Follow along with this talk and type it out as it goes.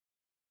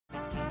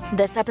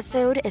This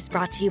episode is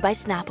brought to you by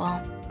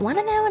Snapple. Want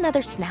to know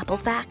another Snapple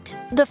fact?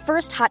 The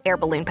first hot air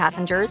balloon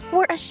passengers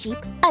were a sheep,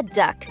 a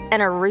duck,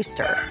 and a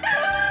rooster.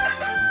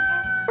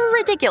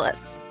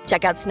 Ridiculous.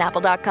 Check out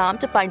Snapple.com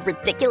to find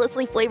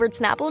ridiculously flavored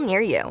Snapple near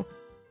you.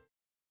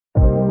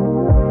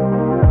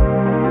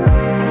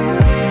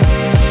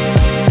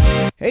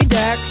 Hey,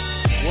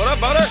 Dax. What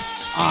up, butter?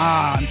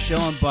 I'm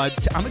chilling, bud.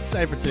 I'm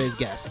excited for today's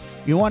guest.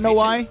 You want to know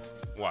why?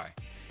 Why?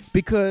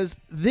 Because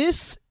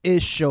this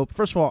is show.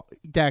 First of all,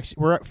 Dax,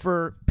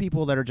 for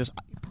people that are just.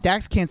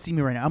 Dax can't see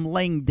me right now. I'm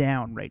laying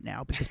down right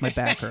now because my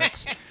back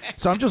hurts.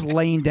 So I'm just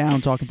laying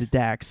down talking to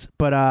Dax.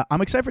 But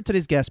I'm excited for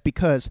today's guest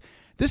because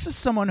this is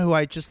someone who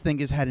I just think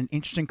has had an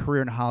interesting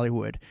career in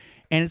Hollywood.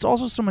 And it's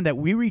also someone that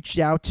we reached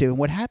out to. And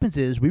what happens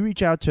is we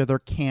reach out to their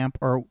camp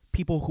or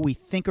people who we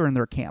think are in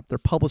their camp, their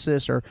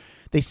publicists, or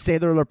they say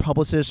they're their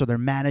publicists or their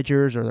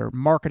managers or their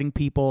marketing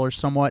people or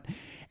somewhat.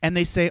 And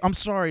they say, I'm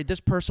sorry, this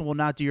person will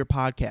not do your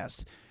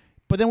podcast.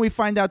 But then we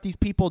find out these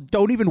people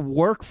don't even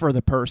work for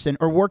the person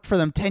or worked for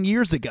them 10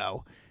 years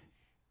ago.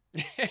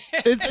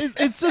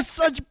 It's just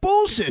such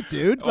bullshit,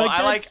 dude. Well,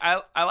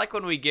 I like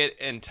when we get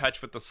in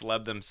touch with the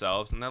celeb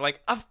themselves and they're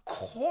like, of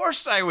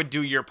course I would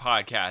do your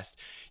podcast.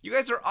 You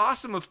guys are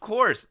awesome, of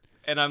course.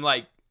 And I'm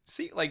like,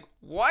 see, like,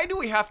 why do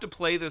we have to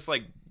play this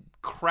like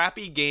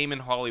crappy game in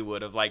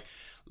Hollywood of like,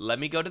 let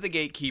me go to the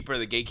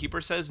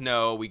gatekeeper says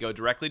no, we go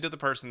directly to the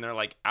person, they're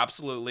like,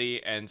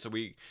 absolutely, and so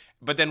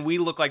but then we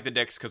look like the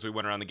dicks because we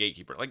went around the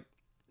gatekeeper. Like,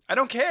 I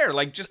don't care.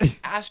 Like, just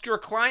ask your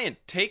client.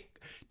 Take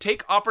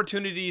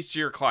opportunities to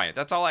your client.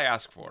 That's all I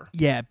ask for.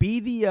 Yeah,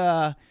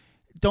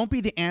 don't be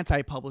the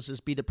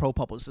anti-publicist, be the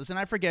pro-publicist. And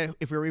I forget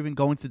if we were even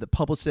going through the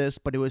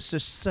publicist, but it was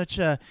just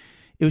it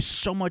was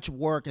so much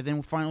work, and then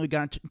we finally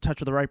got in touch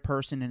with the right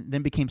person, and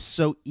then became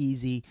so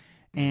easy.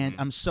 And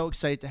I'm so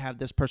excited to have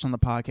this person on the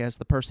podcast.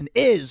 The person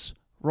is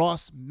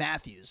Ross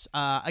Mathews.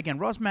 Again,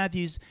 Ross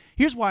Mathews,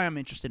 here's why I'm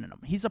interested in him.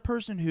 He's a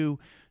person who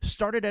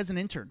started as an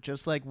intern,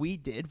 just like we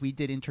did. We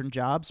did intern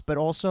jobs, but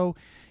also,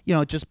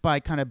 just by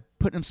kind of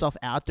putting himself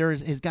out there,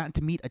 has gotten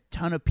to meet a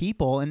ton of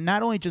people and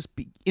not only just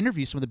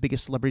interview some of the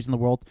biggest celebrities in the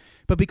world,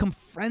 but become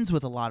friends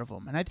with a lot of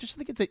them. And I just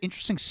think it's an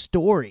interesting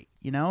story,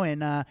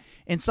 and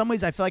in some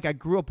ways I feel like I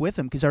grew up with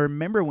him because I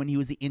remember when he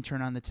was the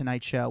intern on The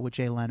Tonight Show with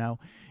Jay Leno,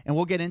 and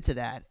we'll get into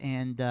that.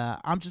 And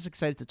I'm just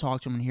excited to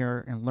talk to him and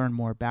hear and learn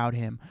more about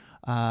him.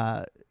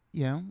 Do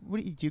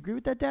you agree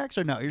with that, Dax,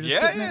 or no? You're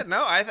just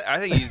no, I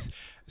think he's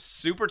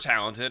super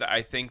talented.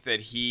 I think that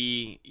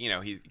he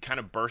kind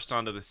of burst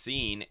onto the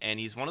scene, and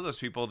he's one of those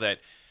people that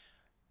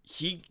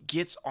he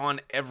gets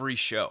on every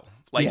show.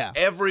 Like,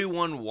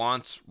 everyone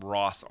wants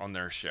Ross on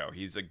their show.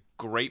 He's a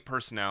great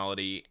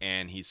personality,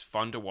 and he's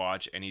fun to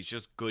watch, and he's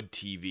just good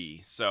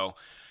TV. So,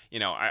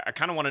 I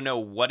kind of want to know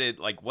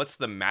what's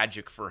the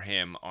magic for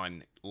him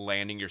on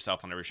landing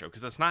yourself on every show,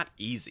 because it's not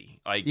easy.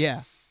 Like,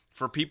 yeah.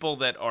 For people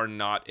that are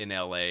not in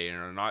LA and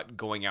are not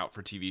going out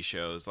for TV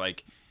shows,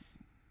 like,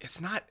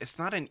 it's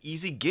not an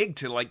easy gig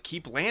to like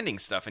keep landing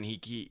stuff, and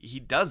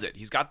he does it.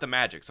 He's got the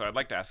magic, so I'd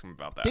like to ask him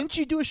about that. Didn't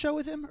you do a show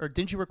with him, or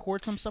didn't you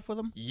record some stuff with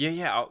him?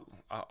 Yeah.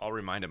 I'll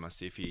remind him. I'll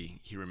see if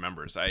he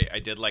remembers. I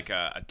did like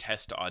a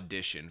test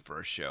audition for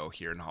a show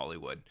here in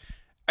Hollywood.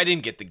 I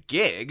didn't get the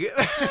gig,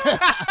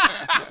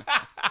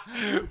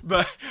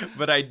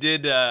 but I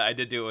did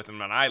do it with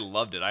him, and I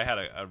loved it. I had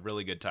a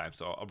really good time,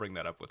 so I'll bring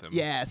that up with him.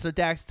 Yeah. So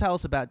Dax, tell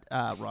us about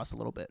Ross a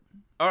little bit.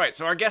 All right.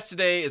 So our guest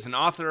today is an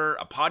author,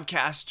 a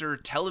podcaster,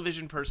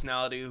 television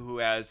personality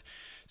who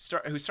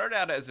started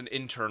out as an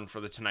intern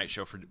for The Tonight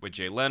Show with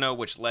Jay Leno,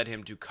 which led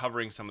him to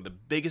covering some of the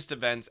biggest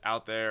events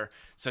out there,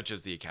 such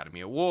as the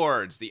Academy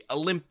Awards, the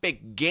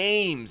Olympic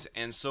Games,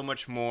 and so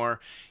much more.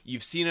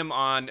 You've seen him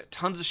on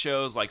tons of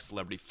shows like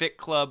Celebrity Fit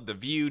Club, The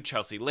View,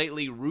 Chelsea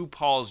Lately,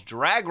 RuPaul's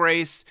Drag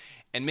Race,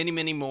 and many,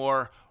 many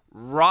more.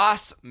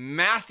 Ross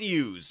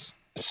Mathews.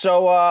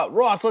 So,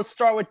 Ross, let's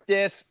start with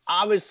this.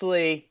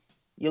 Obviously,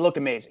 you look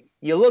amazing.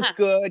 You look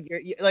good.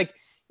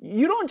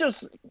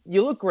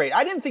 You look great.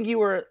 I didn't think you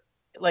were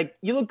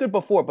you look good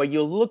before, but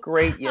you look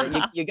great.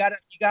 You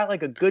got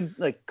like a good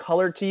like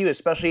color to you,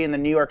 especially in the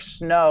New York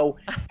snow.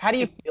 How do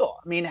you feel?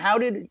 I mean,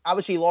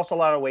 obviously you lost a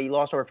lot of weight. You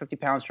lost over 50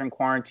 pounds during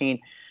quarantine.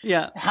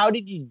 Yeah. How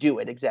did you do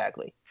it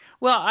exactly?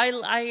 Well,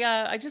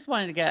 I just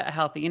wanted to get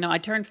healthy. I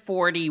turned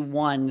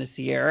 41 this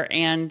year,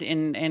 and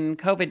in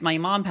COVID, my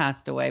mom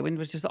passed away, which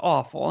was just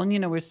awful.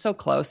 And, we're so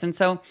close. And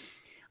so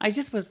I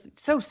just was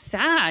so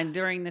sad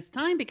during this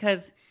time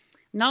because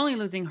not only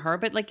losing her,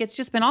 but it's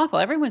just been awful.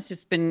 Everyone's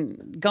just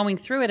been going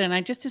through it. And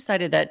I just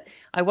decided that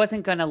I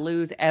wasn't going to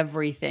lose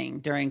everything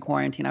during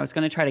quarantine. I was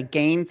going to try to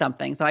gain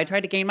something. So I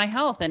tried to gain my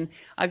health, and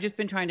I've just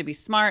been trying to be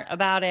smart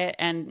about it.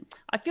 And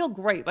I feel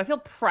great. I feel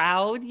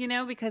proud,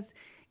 because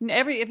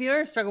if you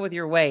ever struggle with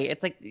your weight,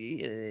 it's like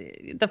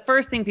the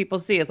first thing people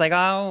see is like,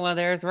 oh, well,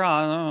 there's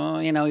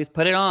Ross, he's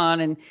put it on,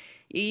 and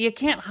you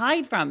can't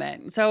hide from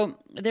it. So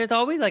there's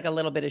always a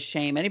little bit of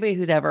shame. Anybody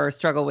who's ever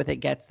struggled with it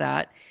gets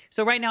that.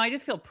 So right now I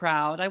just feel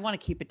proud. I want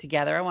to keep it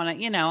together. I want to,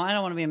 I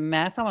don't want to be a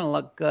mess. I want to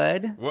look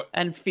good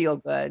and feel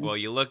good. Well,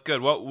 you look good.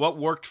 What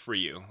worked for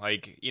you?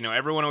 Like,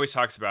 everyone always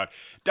talks about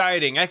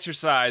dieting,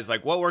 exercise,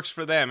 like what works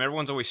for them.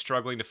 Everyone's always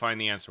struggling to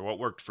find the answer. What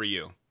worked for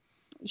you?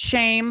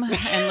 Shame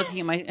and looking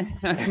at my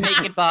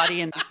naked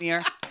body in the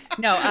mirror.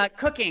 No,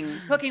 cooking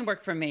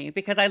worked for me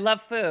because I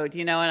love food,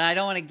 and I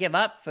don't want to give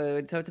up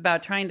food. So it's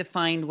about trying to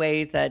find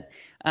ways that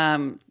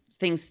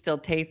things still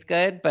taste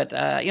good. But,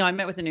 I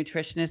met with a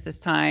nutritionist this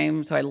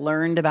time, so I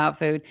learned about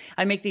food.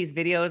 I make these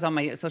videos on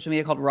my social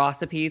media called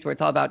Recipes, where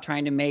it's all about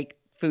trying to make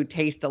food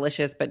taste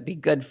delicious but be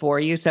good for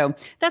you. So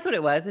that's what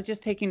it was. It's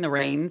just taking the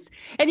reins.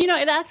 And,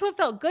 that's what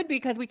felt good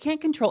because we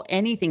can't control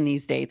anything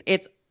these days.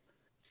 It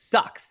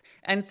sucks.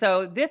 And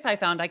so this I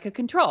found I could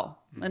control.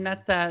 And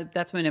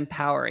that's been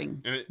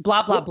empowering.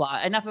 Blah, blah, blah.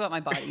 Enough about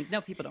my body.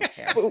 No, people don't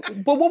care.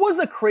 But what was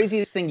the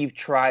craziest thing you've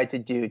tried to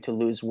do to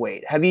lose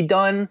weight? Have you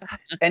done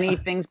any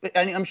things?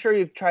 I'm sure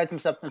you've tried some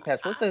stuff in the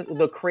past. What's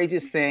the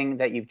craziest thing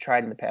that you've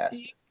tried in the past?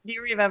 Do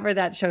you remember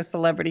that show,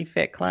 Celebrity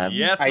Fit Club?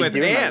 Yes, I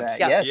do remember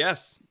that.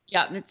 Yes.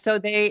 Yeah. So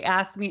they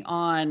asked me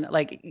on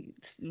like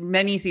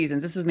many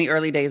seasons. This was in the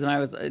early days when I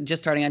was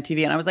just starting on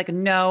TV. And I was like,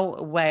 no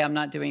way, I'm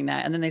not doing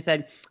that. And then they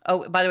said,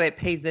 oh, by the way, it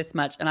pays this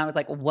much. And I was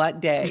like, what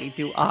day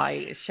do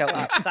I show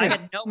up? I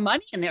had no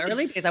money in the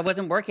early days. I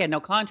wasn't working. I had no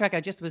contract.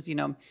 I just was,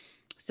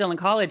 still in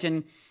college.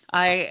 And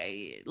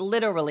I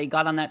literally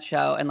got on that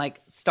show and like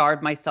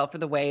starved myself for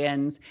the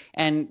weigh-ins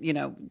and,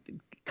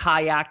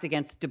 kayaked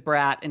against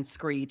Debrat and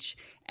Screech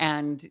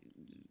and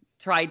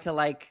tried to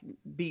like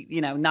be,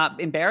 not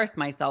embarrass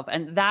myself.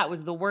 And that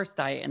was the worst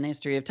diet in the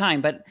history of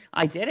time. But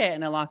I did it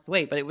and I lost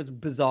weight, but it was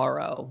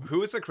bizarro. Who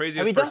was the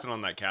craziest person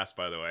on that cast,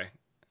 by the way?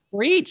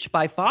 Screech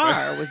by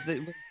far was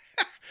the.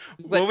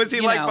 What was he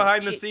like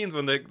behind the scenes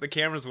when the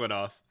cameras went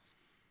off?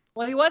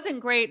 Well, he wasn't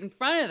great in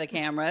front of the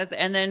cameras.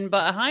 And then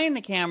behind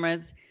the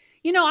cameras,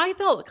 I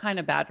felt kind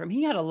of bad for him.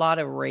 He had a lot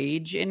of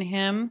rage in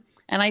him.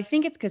 And I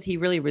think it's because he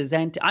really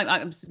resented.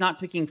 I'm not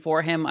speaking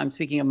for him. I'm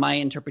speaking of my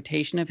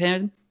interpretation of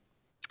him.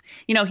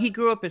 He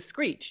grew up as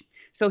Screech.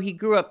 So he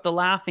grew up the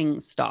laughing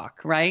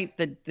stock, right?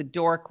 The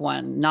dork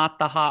one, not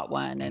the hot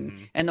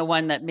one. And the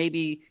one that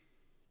maybe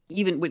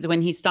even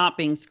when he stopped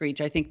being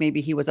Screech, I think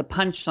maybe he was a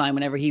punchline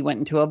whenever he went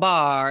into a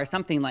bar or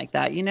something like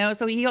that,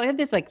 So he had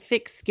this like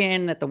thick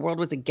skin that the world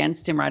was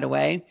against him right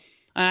away.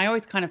 And I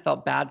always kind of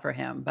felt bad for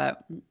him,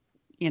 but,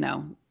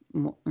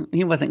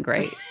 he wasn't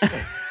great.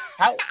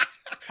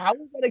 How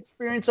was that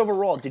experience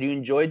overall? Did you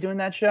enjoy doing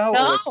that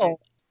show?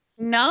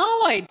 No,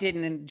 I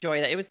didn't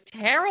enjoy that. It was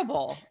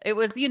terrible. It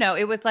was,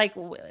 it was like,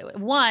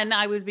 one,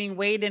 I was being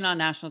weighed in on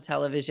national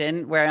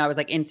television where I was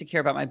like insecure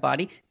about my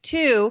body.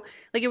 Two,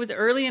 like it was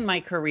early in my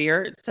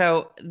career.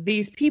 So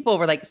these people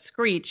were like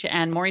Screech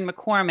and Maureen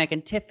McCormick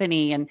and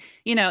Tiffany and,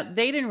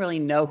 they didn't really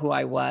know who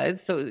I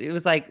was. So it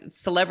was like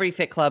Celebrity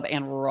Fit Club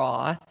and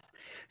Ross.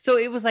 So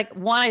it was like,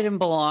 one, I didn't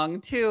belong.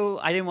 Two,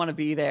 I didn't want to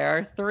be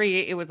there.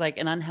 Three, it was like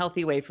an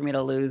unhealthy way for me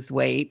to lose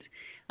weight.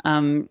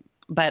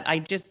 But I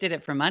just did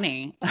it for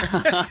money.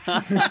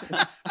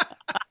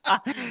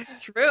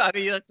 True. I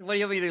mean, what do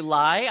you want me to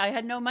lie? I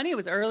had no money. It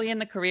was early in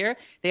the career.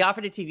 They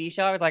offered a TV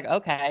show. I was like,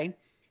 okay.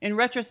 In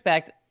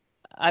retrospect,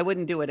 I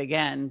wouldn't do it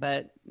again.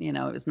 But, it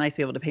was nice to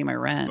be able to pay my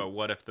rent. But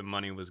what if the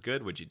money was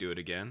good? Would you do it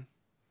again?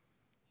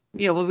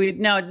 Yeah, well,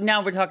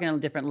 now we're talking on a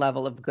different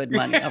level of good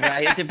money. All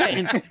right. It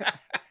depends.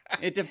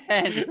 It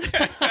depends.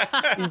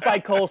 He's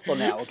bi-coastal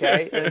now,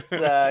 okay?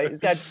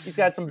 He's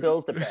got some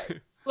bills to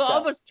pay. Well,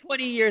 almost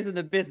 20 years in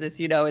the business,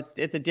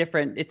 it's a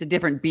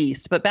different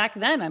beast. But back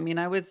then, I mean,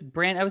 I was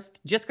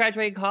just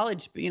graduated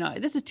college.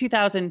 This is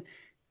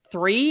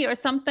 2003 or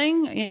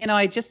something.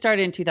 I just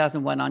started in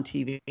 2001 on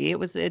TV. It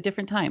was a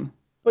different time.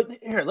 But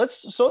here,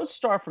 let's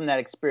start from that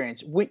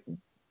experience.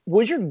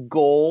 Was your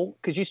goal,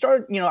 because you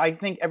started, I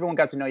think everyone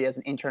got to know you as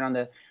an intern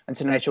on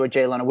Tonight Show with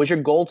Jay Leno. Was your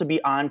goal to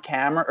be on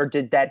camera, or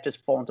did that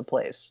just fall into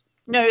place?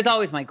 No, it was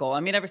always my goal. I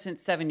mean, ever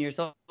since 7 years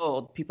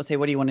old, people say,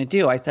 what do you want to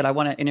do? I said, I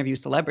want to interview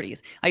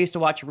celebrities. I used to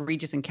watch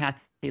Regis and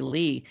Kathy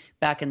Lee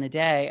back in the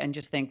day and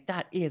just think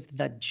that is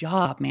the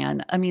job,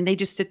 man. I mean, they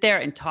just sit there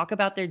and talk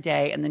about their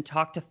day and then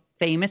talk to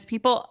famous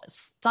people.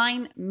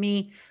 Sign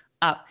me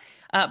up.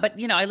 But,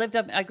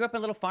 I grew up in a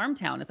little farm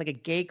town. It's like a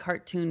gay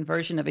cartoon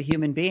version of a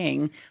human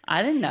being.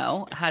 I didn't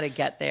know how to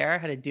get there,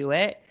 how to do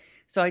it.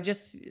 So I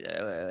just,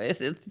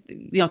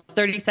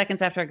 30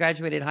 seconds after I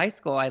graduated high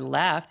school, I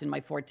left in my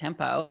Ford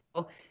Tempo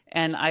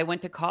and I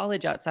went to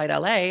college outside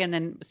LA. And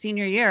then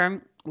senior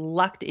year,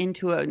 lucked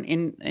into an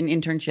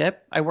internship.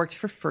 I worked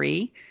for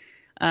free.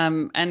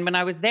 And when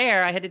I was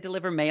there, I had to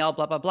deliver mail,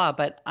 blah, blah, blah.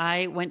 But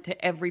I went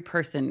to every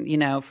person,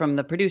 from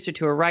the producer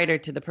to a writer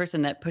to the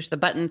person that pushed the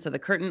button so the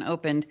curtain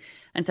opened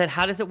and said,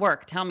 how does it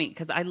work? Tell me,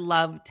 because I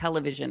love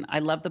television. I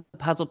love the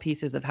puzzle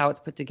pieces of how it's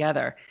put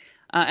together.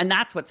 And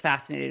that's what's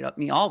fascinated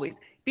me always.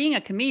 Being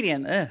a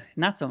comedian,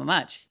 not so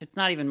much. It's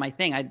not even my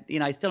thing.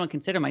 I still don't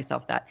consider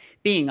myself that.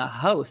 Being a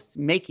host,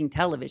 making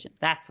television,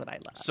 that's what I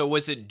love. So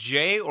was it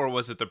Jay or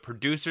was it the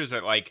producers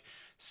that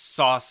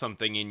saw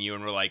something in you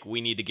and were like,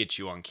 we need to get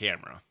you on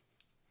camera?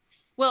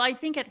 Well, I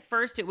think at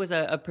first it was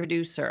a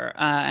producer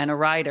and a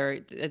writer.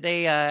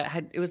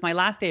 It was my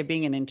last day of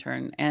being an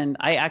intern, and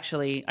I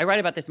write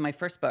about this in my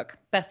first book,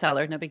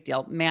 bestseller, no big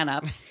deal, Man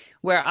Up,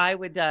 where I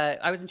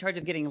was in charge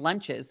of getting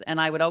lunches,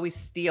 and I would always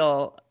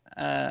steal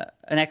an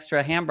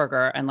extra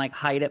hamburger and like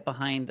hide it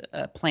behind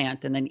a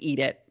plant and then eat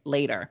it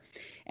later.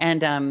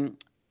 And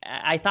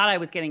I thought I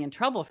was getting in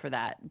trouble for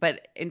that,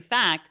 but in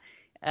fact,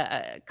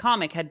 a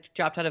comic had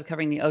dropped out of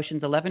covering the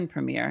Ocean's 11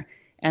 premiere.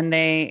 And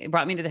they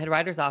brought me to the head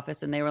writer's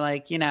office, and they were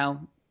like,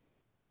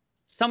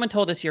 someone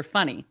told us you're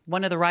funny.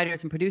 One of the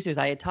writers and producers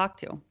I had talked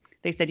to.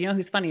 They said,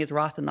 who's funny is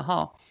Ross in the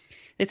Hall.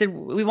 They said,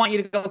 we want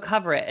you to go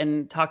cover it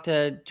and talk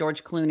to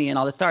George Clooney and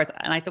all the stars.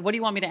 And I said, what do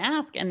you want me to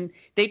ask? And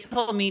they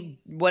told me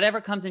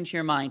whatever comes into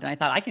your mind. And I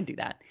thought, I can do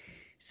that.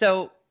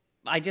 So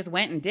I just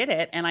went and did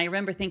it. And I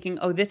remember thinking,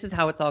 oh, this is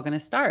how it's all going to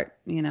start,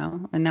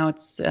 and now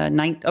it's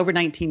over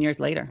 19 years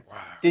later. Wow.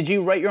 Did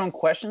you write your own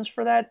questions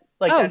for that?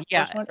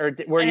 First one? Or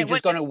were you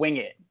just going to wing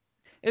it?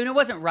 It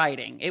wasn't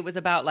writing. It was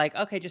about like,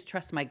 okay, just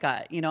trust my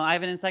gut. I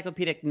have an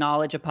encyclopedic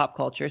knowledge of pop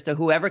culture. So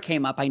whoever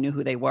came up, I knew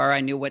who they were.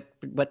 I knew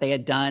what they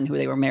had done, who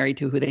they were married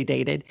to, who they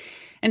dated.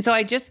 And so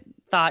I just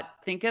thought,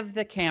 think of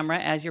the camera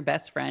as your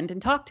best friend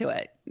and talk to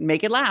it.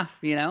 Make it laugh,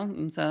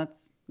 And so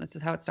that's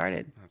just how it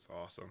started. That's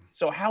awesome.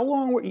 So how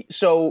long were you?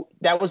 So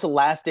that was the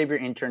last day of your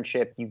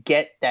internship. You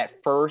get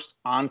that first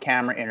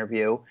on-camera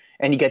interview,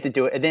 and you get to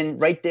do it. And then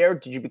right there,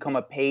 did you become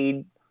a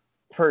paid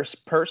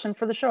person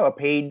for the show, a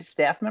paid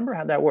staff member?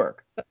 How'd that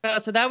work?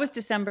 So that was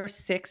December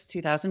 6,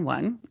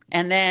 2001.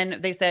 And then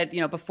they said,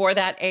 before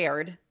that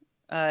aired,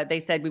 they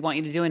said, we want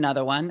you to do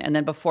another one. And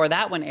then before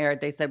that one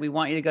aired, they said, we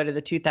want you to go to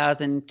the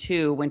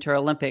 2002 Winter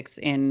Olympics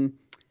in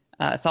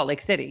Salt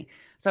Lake City.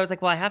 So I was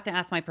like, well, I have to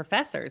ask my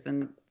professors.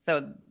 And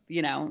so,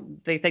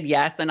 they said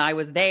yes. And I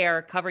was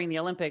there covering the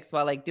Olympics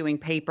while like doing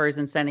papers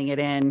and sending it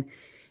in.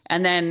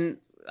 And then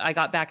I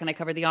got back and I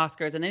covered the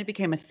Oscars, and then it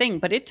became a thing.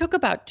 But it took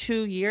about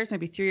 2 years,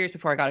 maybe 3 years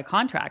before I got a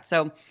contract.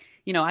 So,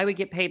 I would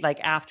get paid like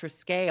after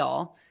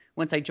scale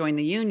once I joined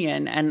the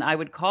union, and I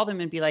would call them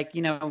and be like,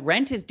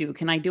 rent is due.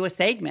 Can I do a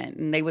segment?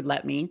 And they would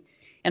let me.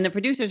 And the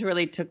producers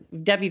really took,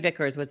 Debbie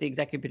Vickers was the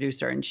executive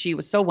producer, and she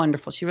was so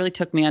wonderful. She really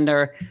took me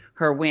under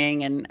her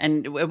wing. And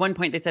at one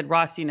point they said,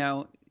 Ross,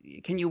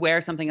 can you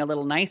wear something a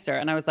little nicer?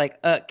 And I was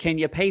like, can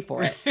you pay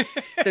for it?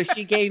 So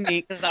she gave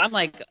me, because I'm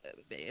like,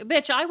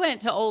 bitch, I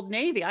went to Old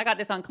Navy. I got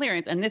this on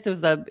clearance, and this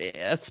was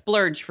a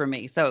splurge for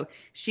me. So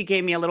she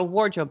gave me a little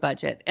wardrobe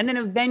budget. And then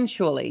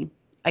eventually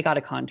I got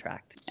a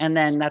contract. And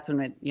then that's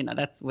when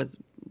was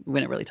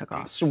when it really took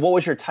off. So what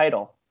was your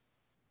title?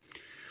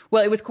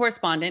 Well, it was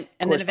correspondent,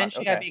 and then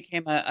eventually okay.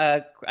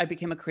 I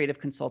became a creative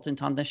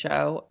consultant on the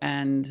show,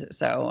 and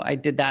so I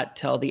did that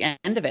till the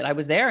end of it. I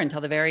was there until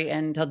the very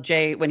end, until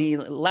Jay, when he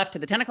left to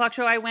the 10 o'clock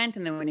show, I went,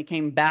 and then when he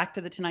came back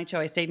to the Tonight Show,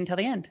 I stayed until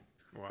the end.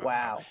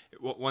 Wow.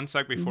 One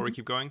sec before we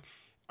keep going,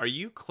 are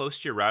you close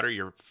to your router?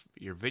 Your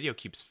video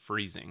keeps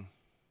freezing.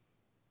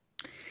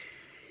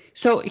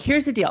 So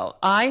here's the deal: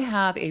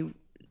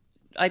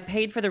 I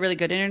paid for the really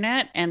good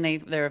internet, and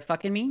they're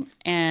fucking me,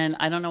 and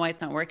I don't know why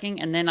it's not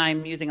working. And then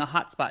I'm using a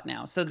hotspot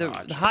now. So the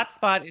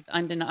hotspot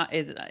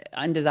is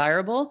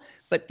undesirable,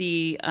 but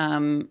the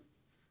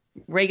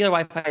regular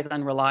Wi-Fi is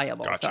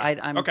unreliable. Gotcha. So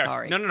I'm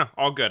sorry. No.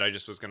 All good. I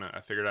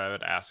figured I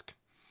would ask.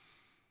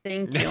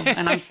 Thank you,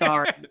 and I'm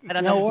sorry. I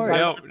don't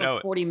know.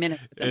 No. 40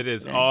 minutes. It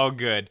is all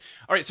good.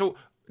 All right, so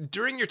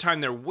during your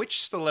time there,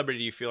 which celebrity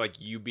do you feel like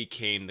you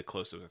became the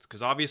closest with?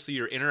 Because obviously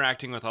you're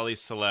interacting with all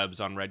these celebs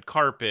on red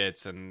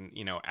carpets and,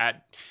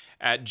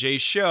 at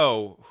Jay's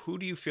show. Who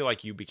do you feel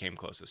like you became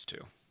closest to?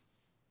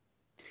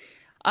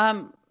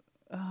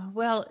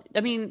 Well,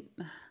 I mean,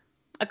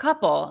 a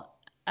couple.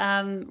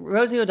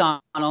 Rosie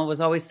O'Donnell was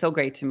always so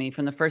great to me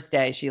from the first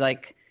day. She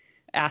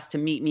asked to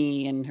meet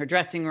me in her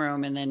dressing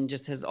room, and then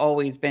just has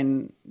always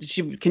been,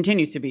 she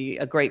continues to be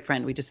a great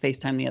friend. We just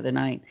FaceTimed the other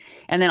night.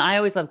 And then I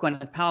always loved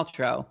Gwyneth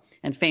Paltrow.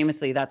 And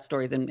famously, that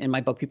story's in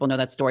my book. People know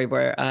that story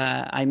where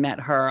I met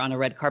her on a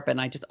red carpet,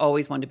 and I just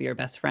always wanted to be her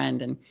best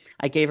friend. And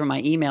I gave her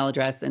my email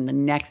address, and the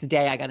next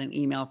day I got an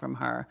email from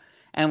her.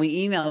 And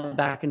we emailed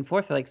back and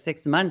forth for like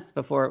 6 months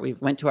before we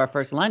went to our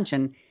first lunch.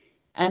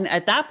 And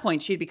at that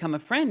point, she'd become a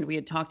friend. We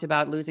had talked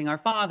about losing our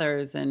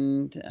fathers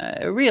and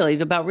really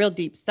about real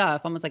deep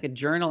stuff, almost like a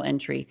journal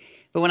entry.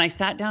 But when I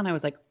sat down, I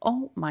was like,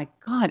 oh, my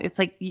God, it's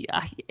like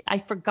I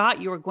forgot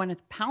you were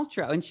Gwyneth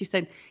Paltrow. And she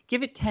said,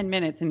 give it 10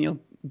 minutes and you'll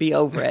be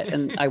over it.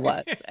 And I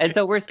was. And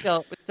so we're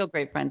still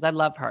great friends. I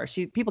love her.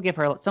 People give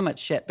her so much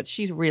shit, but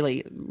she's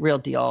really real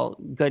deal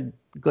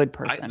good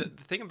person.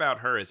 The thing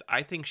about her is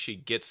I think she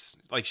gets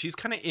she's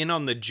kind of in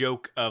on the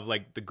joke of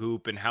the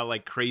goop and how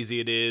crazy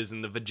it is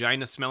and the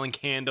vagina smelling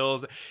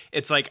candles.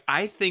 It's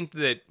I think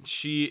that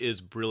she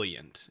is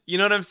brilliant. You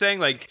know what I'm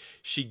saying?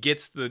 She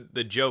gets the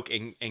joke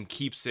and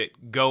keeps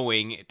it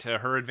going to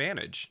her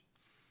advantage.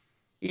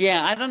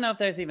 Yeah, I don't know if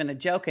there's even a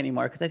joke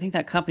anymore because I think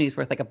that company's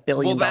worth $1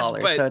 billion.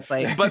 So it's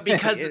but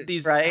because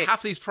these right?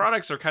 half these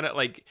products are kind of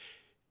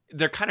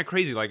they're kind of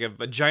crazy, like a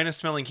vagina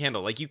smelling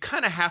candle. You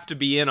kind of have to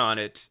be in on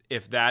it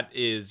if that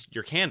is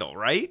your candle,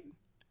 right?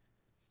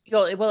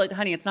 Well,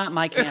 honey, it's not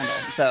my candle,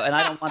 and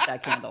I don't want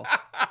that candle.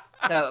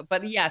 So,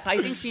 but yes, I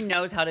think she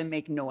knows how to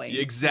make noise.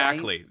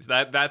 Exactly.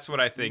 Right? That's what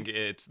I think.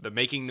 It's the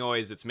making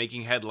noise. It's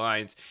making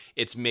headlines.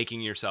 It's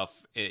making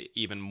yourself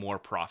even more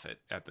profit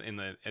at the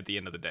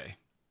end of the day.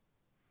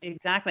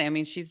 Exactly. I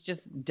mean, she's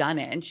just done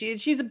it, and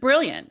she's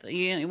brilliant.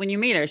 When you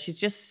meet her, she's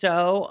just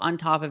so on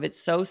top of it,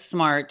 so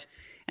smart,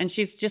 and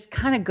she's just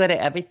kind of good at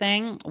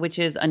everything, which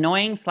is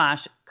annoying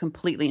 /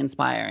 completely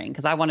inspiring.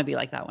 Because I want to be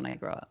like that when I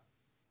grow up.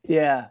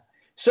 Yeah.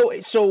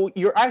 So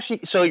you're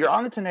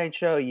on the Tonight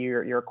Show.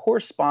 You're a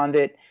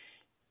correspondent.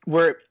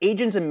 Were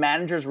agents and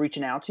managers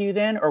reaching out to you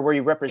then, or were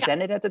you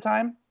represented at the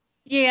time?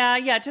 Yeah.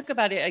 It took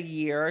about a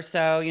year or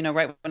so,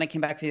 right when I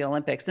came back for the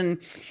Olympics, and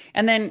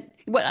then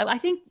what I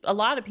think a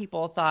lot of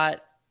people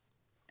thought,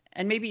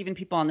 and maybe even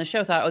people on the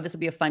show thought, oh, this will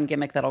be a fun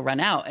gimmick that'll run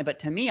out. But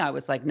to me, I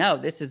was like, no,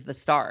 this is the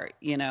start,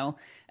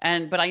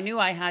 But I knew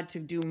I had to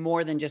do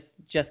more than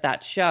just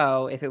that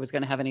show if it was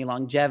going to have any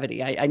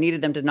longevity. I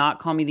needed them to not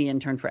call me the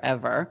intern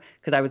forever,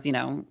 because I was,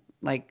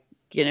 like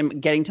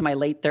getting to my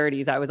late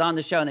 30s. I was on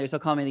the show and they were still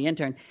calling me the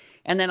intern.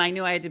 And then I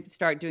knew I had to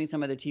start doing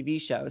some other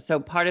TV shows. So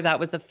part of that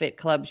was the Fit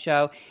Club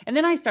show. And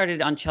then I started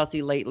on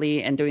Chelsea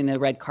Lately and doing the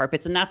red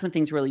carpets. And that's when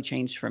things really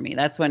changed for me.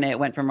 That's when it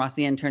went from Ross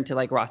the intern to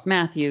like Ross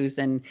Matthews,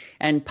 and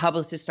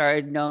publicists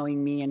started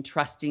knowing me and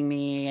trusting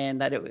me, and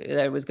that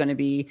it was going to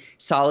be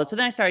solid. So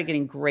then I started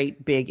getting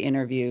great big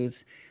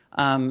interviews.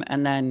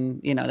 And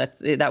then,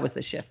 that was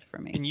the shift for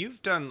me. And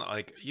you've been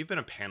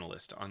a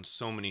panelist on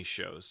so many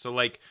shows. So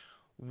like,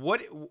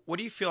 what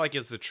do you feel like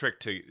is the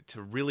trick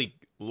to really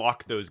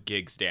lock those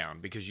gigs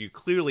down? Because you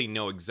clearly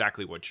know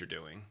exactly what you're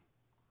doing.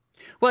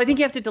 Well, I think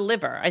you have to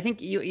deliver. I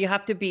think you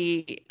have to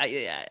be,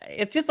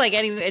 it's just like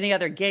any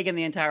other gig in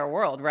the entire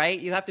world, right?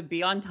 You have to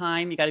be on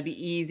time. You got to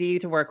be easy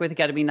to work with. You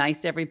got to be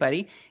nice to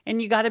everybody.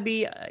 And you got to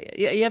be,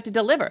 you have to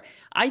deliver.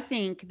 I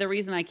think the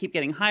reason I keep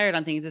getting hired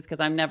on things is because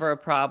I'm never a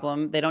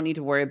problem. They don't need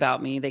to worry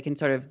about me. They can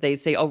they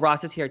say, oh,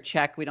 Ross is here,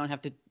 check. We don't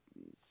have to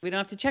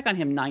check on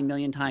him 9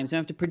 million times. We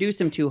don't have to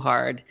produce him too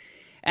hard.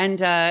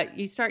 And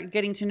you start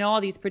getting to know all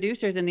these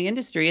producers in the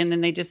industry, and then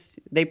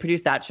they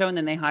produce that show, and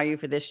then they hire you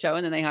for this show,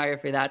 and then they hire you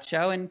for that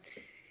show. And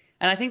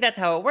I think that's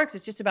how it works.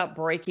 It's just about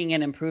breaking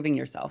and improving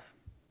yourself.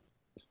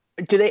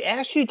 Do they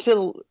ask you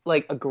to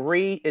like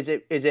agree? Is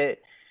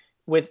it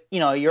with,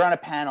 you're on a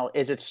panel,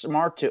 is it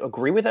smart to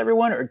agree with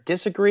everyone or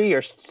disagree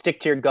or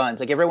stick to your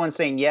guns? Like everyone's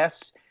saying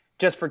yes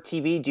just for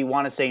TV. Do you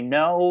want to say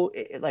no?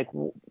 Like,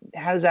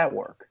 how does that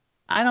work?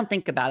 I don't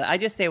think about it. I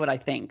just say what I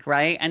think,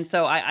 right? And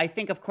so I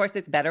think, of course,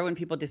 it's better when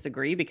people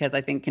disagree, because I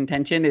think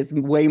contention is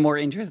way more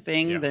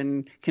interesting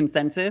than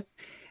consensus.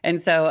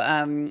 And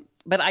so,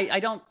 but I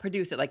don't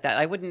produce it like that.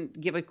 I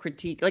wouldn't give a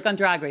critique, like on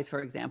Drag Race,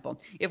 for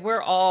example. If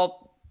we're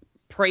all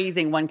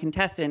praising one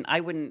contestant, I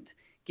wouldn't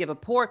give a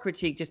poor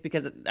critique just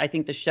because I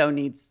think the show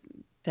needs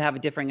to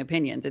have differing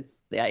opinions.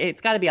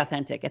 It's got to be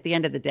authentic. At the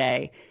end of the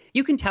day,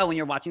 you can tell when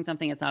you're watching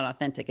something it's not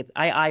authentic.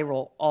 I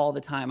roll all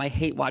the time. I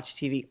hate watch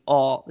TV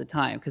all the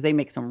time because they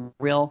make some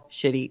real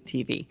shitty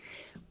TV.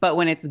 But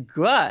when it's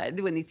good,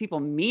 when these people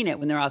mean it,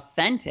 when they're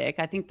authentic,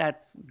 I think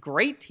that's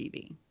great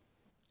TV.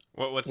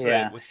 What's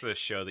the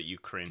show that you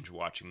cringe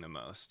watching the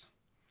most?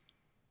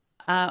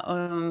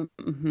 I'm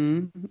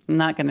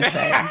not gonna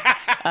say.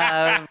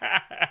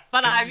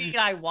 But I mean,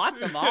 I watch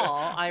them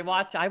all. I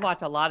watch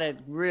a lot of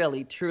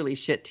really, truly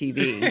shit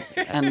TV.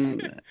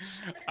 And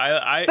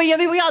but yeah, I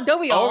mean, we all.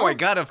 Oh my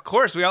god! Of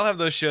course, we all have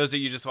those shows that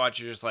you just watch.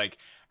 You're just like,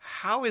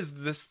 how is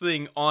this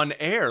thing on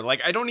air?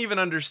 Like, I don't even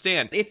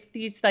understand. It's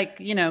these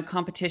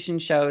competition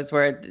shows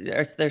where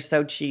they're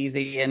so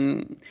cheesy,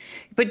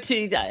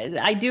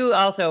 I do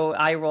also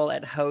eye roll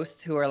at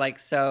hosts who are like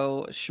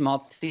so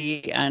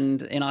schmaltzy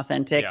and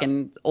inauthentic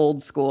and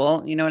old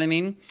school. You know what I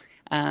mean?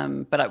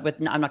 But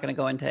I'm not going to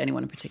go into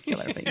anyone in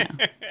particular. But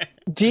yeah.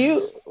 Do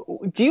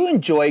you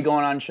enjoy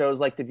going on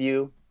shows like The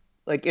View?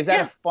 Like, is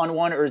that a fun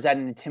one or is that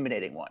an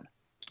intimidating one?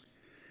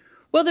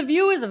 Well, The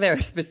View is a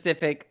very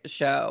specific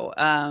show,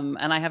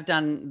 and I have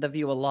done The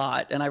View a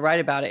lot, and I write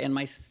about it in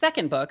my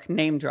second book,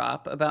 Name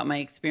Drop, about my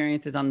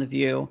experiences on The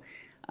View.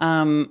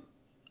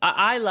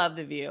 I love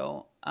The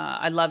View.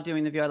 I love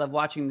doing The View. I love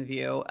watching The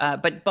View.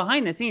 But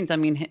behind the scenes, I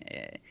mean,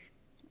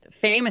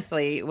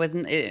 famously,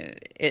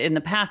 in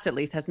the past at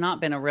least, has not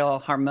been a real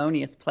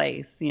harmonious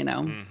place,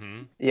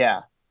 Mm-hmm.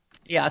 Yeah.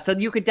 Yeah, so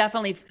you could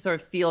definitely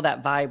sort of feel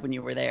that vibe when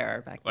you were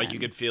there back then. Like you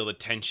could feel the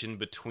tension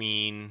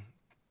between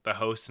the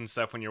hosts and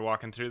stuff when you're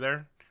walking through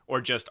there,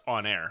 or just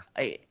on air?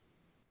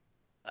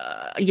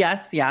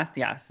 Yes. Yeah.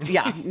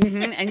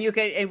 Mm-hmm. And you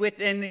could,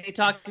 and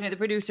talking to the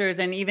producers,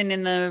 and even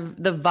in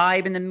the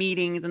vibe in the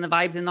meetings and the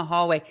vibes in the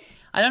hallway.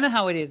 I don't know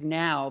how it is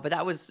now, but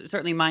that was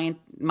certainly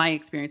my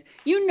experience.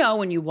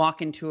 When you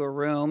walk into a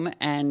room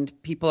and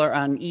people are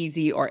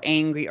uneasy or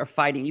angry or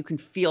fighting, you can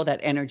feel that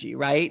energy,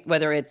 right?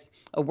 Whether it's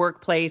a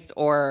workplace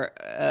or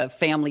a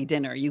family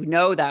dinner,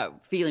 that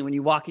feeling when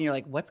you walk in, you're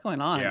like, what's going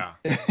on? Yeah.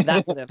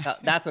 That's what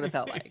it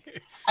felt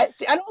like. I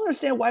don't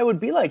understand why it would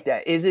be like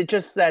that. Is it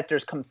just that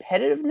there's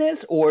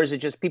competitiveness, or is it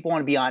just people want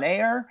to be on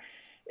air?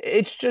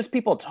 It's just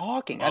people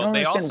talking. I don't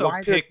understand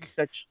why there's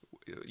such.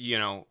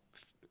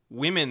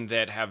 women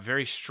that have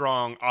very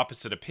strong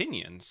opposite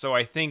opinions. So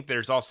I think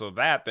there's also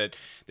that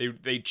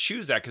they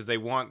choose that because they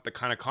want the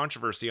kind of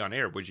controversy on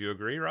air. Would you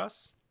agree,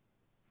 Ross?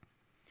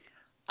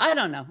 I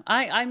don't know.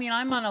 I mean,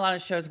 I'm on a lot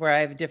of shows where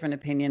I have different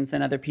opinions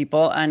than other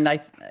people, and I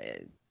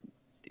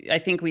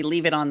think we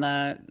leave it on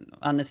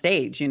the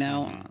stage,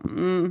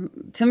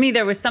 To me,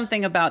 there was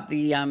something about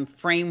the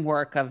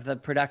framework of the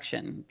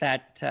production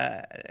that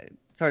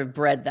sort of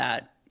bred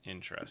that.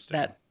 Interesting.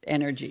 That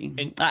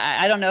energy.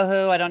 I don't know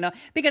who. I don't know.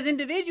 Because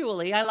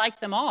individually, I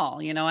liked them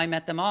all. I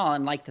met them all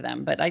and liked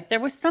them. But there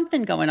was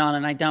something going on,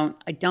 and I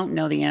don't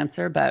know the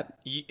answer, but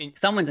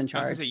someone's in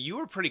charge. I was gonna say, you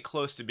were pretty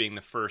close to being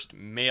the first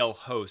male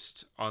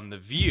host on The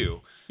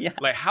View. Yeah.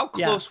 Like, how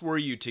close were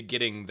you to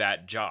getting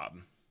that job?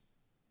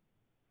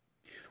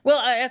 Well,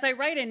 as I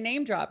write in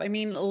Name Drop, I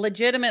mean,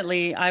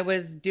 legitimately, I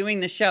was doing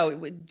the show,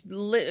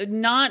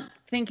 not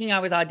thinking I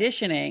was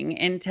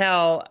auditioning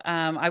until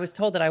I was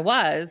told that I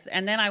was.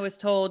 And then I was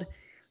told,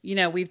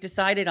 we've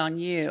decided on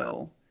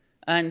you.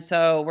 And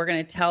so we're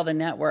going to tell the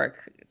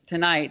network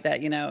tonight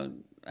that,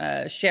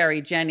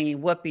 Sherry, Jenny,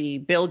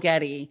 Whoopi, Bill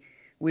Getty,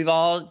 we've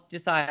all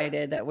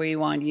decided that we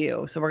want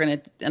you. So we're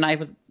going to, and I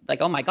was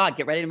like, oh my God,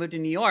 get ready to move to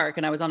New York.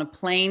 And I was on a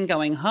plane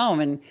going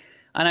home. And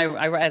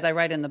I as I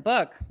write in the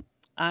book,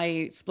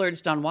 I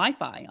splurged on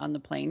Wi-Fi on the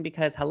plane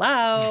because,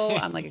 hello,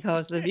 I'm like a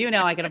co-host of The View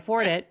now. I can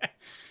afford it.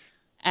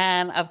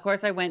 And, of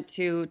course, I went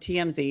to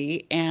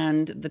TMZ,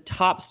 and the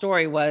top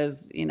story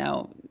was,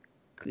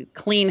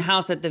 clean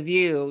house at The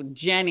View,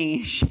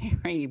 Jenny,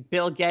 Sherry,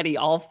 Bill Getty,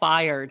 all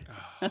fired.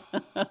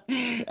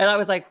 And I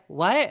was like,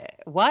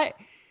 what?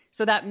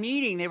 So that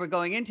meeting they were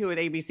going into with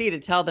ABC to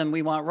tell them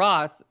we want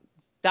Ross,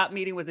 that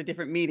meeting was a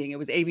different meeting. It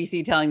was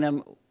ABC telling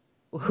them,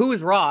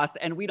 who's Ross,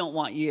 and we don't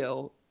want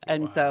you.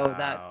 And so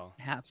that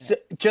happened. So,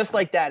 just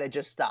like that, it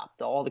just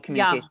stopped. All the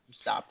communication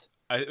stopped.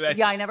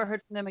 I never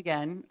heard from them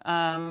again.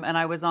 And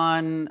I was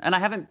on, and I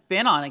haven't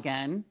been on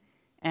again.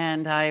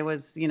 And I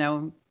was,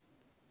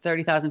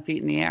 30,000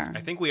 feet in the air.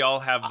 I think we all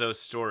have those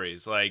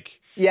stories. Like,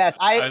 yes,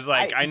 I was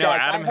like, I know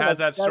Adam has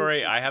that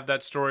story. I have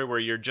that story where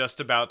you're just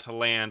about to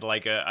land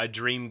like a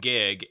dream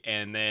gig,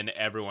 and then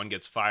everyone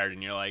gets fired,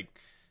 and you're like,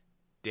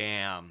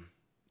 damn.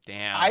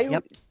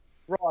 Yep.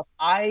 Ross,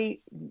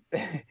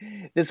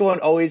 this one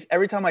always,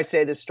 every time I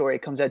say this story,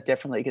 it comes out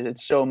differently because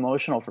it's so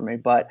emotional for me.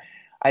 But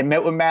I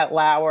met with Matt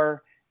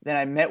Lauer, then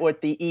I met with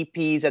the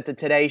EPs at the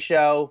Today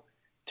Show,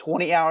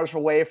 20 hours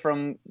away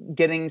from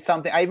getting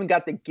something. I even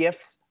got the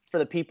gift for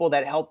the people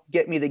that helped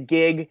get me the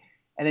gig.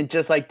 And then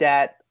just like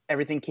that,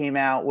 everything came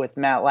out with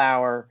Matt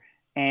Lauer.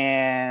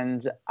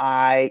 And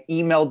I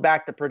emailed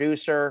back the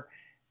producer,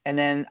 and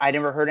then I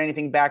never heard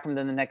anything back from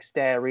them. The next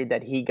day I read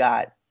that he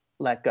got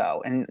let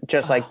go. And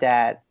just like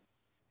that,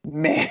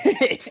 man.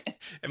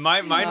 And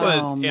mine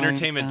was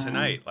Entertainment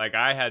Tonight. Like,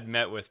 I had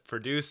met with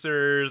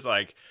producers.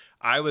 Like,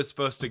 I was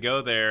supposed to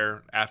go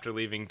there after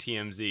leaving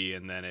TMZ,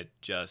 and then it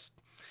just,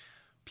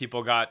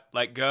 people got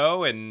let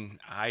go, and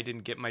I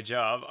didn't get my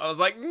job. I was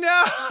like,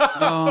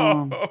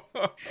 no.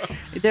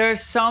 There are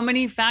so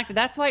many factors.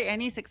 That's why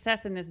any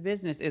success in this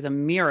business is a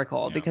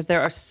miracle, because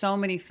there are so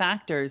many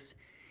factors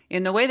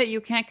in the way that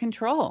you can't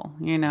control,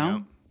 Yeah.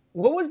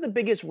 What was the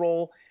biggest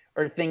role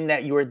or thing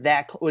that you were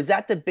was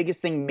that the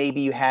biggest thing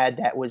maybe you had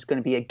that was going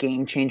to be a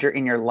game changer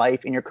in your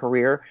life, in your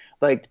career?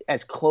 Like,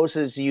 as close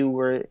as you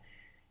were,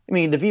 I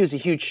mean, The View is a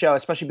huge show,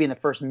 especially being the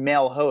first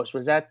male host.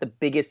 Was that the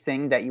biggest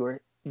thing that you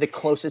were the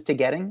closest to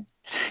getting?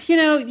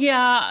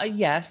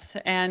 Yes.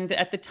 And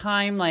at the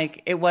time,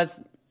 like, it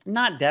was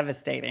not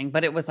devastating,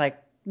 but it was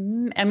like,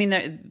 I mean,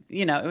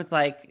 it was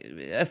like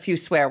a few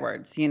swear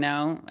words,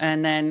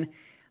 and then,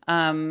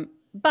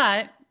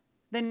 but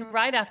then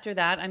right after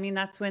that, I mean,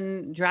 that's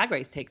when Drag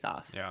Race takes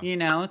off,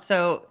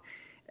 so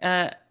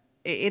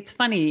it's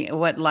funny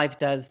what life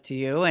does to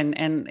you.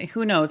 And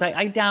who knows,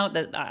 I doubt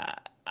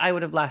that I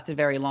would have lasted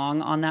very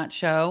long on that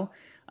show.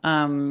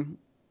 And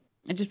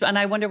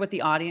I wonder what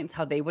the audience,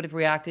 how they would have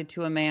reacted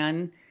to a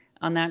man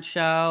on that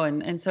show.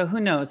 And so who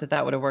knows if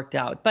that would have worked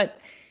out. But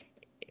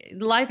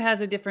life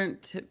has a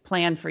different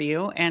plan for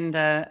you. And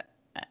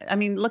I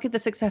mean, look at the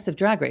success of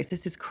Drag Race.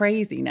 This is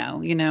crazy now.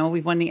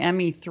 We've won the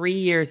Emmy 3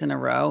 years in a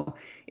row.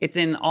 It's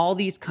in all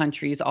these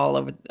countries all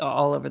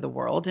over the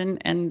world.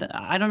 And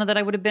I don't know that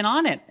I would have been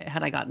on it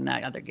had I gotten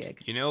that other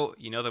gig.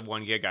 The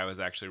one gig I was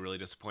actually really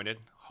disappointed?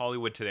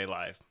 Hollywood Today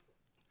Live.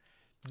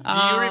 Do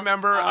you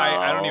remember?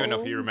 I don't even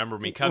know if you remember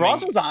me coming.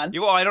 Ross was on.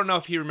 Well, I don't know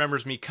if he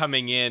remembers me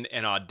coming in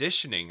and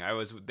auditioning. I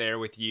was there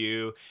with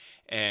you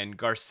and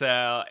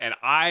Garcelle, and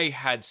I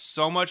had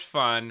so much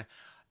fun.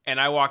 And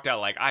I walked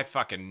out like, I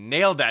fucking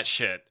nailed that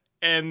shit.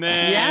 And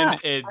then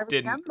it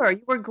didn't. Remember,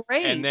 you were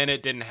great. And then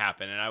it didn't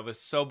happen. And I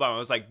was so bummed. I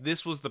was like,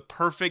 this was the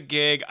perfect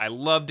gig. I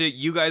loved it.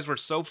 You guys were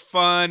so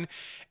fun.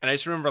 And I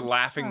just remember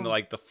laughing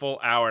like the full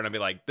hour. And I'd be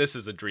like, this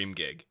is a dream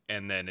gig.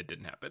 And then it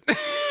didn't happen.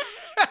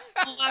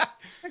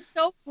 They're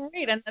so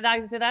great, and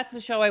that's a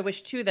show I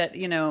wish too that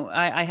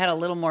I had a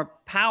little more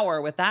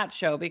power with that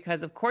show,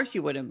 because of course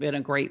you would have been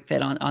a great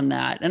fit on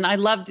that. And I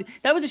loved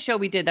that was a show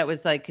we did that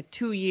was like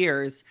 2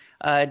 years,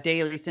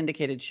 daily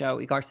syndicated show.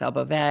 Garcelle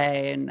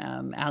Beauvais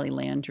and Ali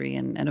Landry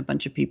and a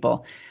bunch of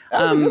people.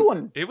 That was a good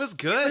one. It was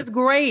good. It was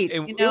great.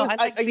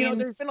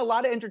 There's been a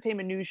lot of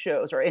entertainment news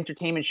shows or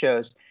entertainment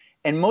shows,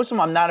 and most of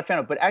them I'm not a fan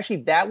of. But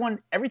actually, that one,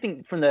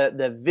 everything from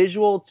the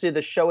visual to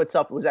the show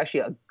itself, was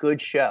actually a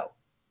good show.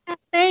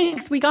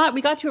 Thanks. We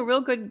got to a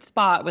real good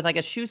spot with like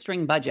a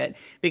shoestring budget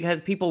because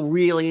people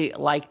really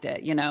liked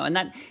it,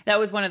 and that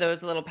was one of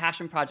those little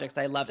passion projects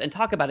I loved. And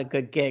talk about a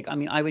good gig. I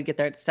mean, I would get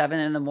there at 7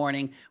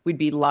 a.m. We'd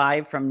be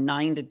live from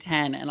 9 to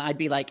 10, and I'd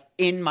be like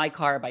in my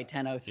car by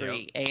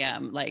 10:03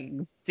 a.m. Like,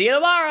 see you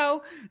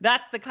tomorrow.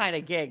 That's the kind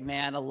of gig,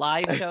 man. A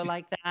live show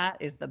like that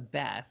is the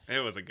best.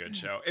 It was a good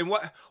show. And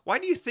why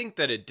do you think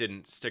that it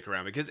didn't stick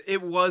around? Because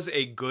it was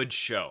a good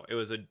show. It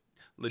was a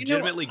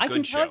legitimately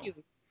good show.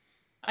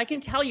 I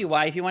can tell you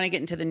why if you want to get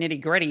into the nitty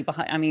gritty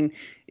behind. I mean,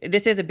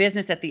 this is a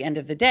business at the end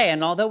of the day.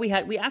 And although we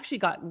actually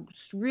got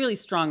really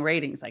strong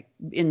ratings, like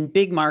in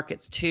big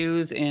markets,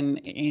 twos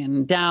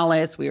in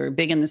Dallas, we were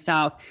big in the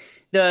South.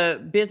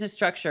 The business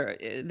structure,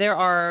 there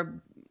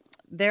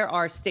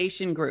are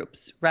station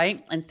groups,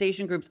 right? And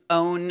station groups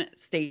own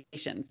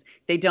stations.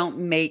 They don't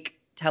make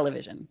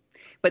television.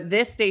 But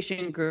this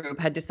station group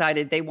had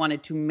decided they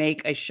wanted to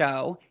make a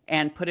show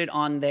and put it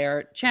on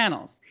their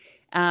channels.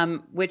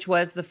 Which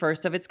was the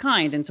first of its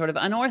kind and sort of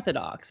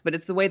unorthodox, but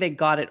it's the way they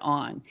got it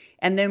on.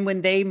 And then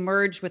when they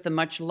merged with a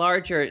much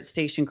larger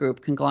station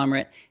group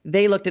conglomerate,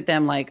 they looked at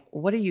them like,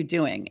 what are you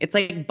doing? It's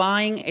like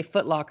buying a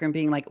Foot Locker and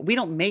being like, we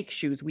don't make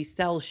shoes, we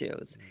sell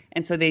shoes.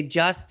 And so they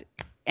just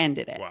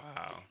ended it.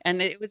 Wow. And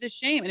it was a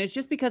shame. And it's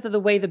just because of the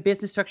way the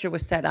business structure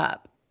was set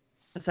up.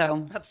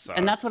 So,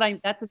 and that's what what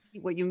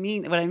I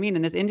mean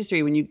in this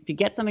industry, when you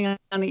get something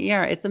on the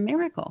air, it's a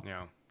miracle.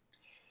 Yeah.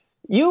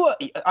 You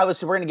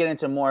obviously, we're going to get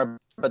into more,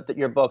 but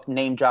your book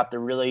name dropped the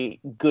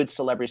really good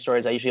celebrity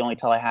stories I usually only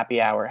tell at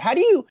happy hour. How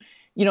do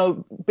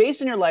you,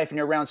 based on your life and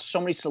you're around so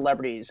many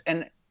celebrities,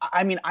 and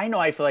I mean, I know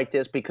I feel like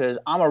this because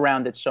I'm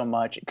around it so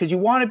much, because you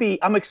want to be,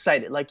 I'm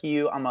excited like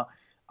you,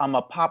 I'm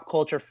a pop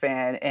culture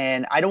fan,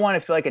 and I don't want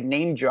to feel like a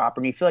name dropper,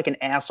 and you feel like an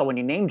asshole when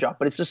you name drop,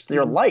 but it's just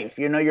your life,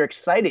 you're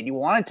excited, you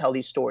want to tell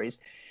these stories.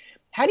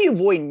 How do you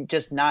avoid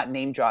just not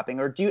name dropping,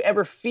 or do you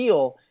ever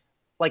feel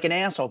like an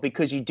asshole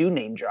because you do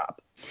name drop?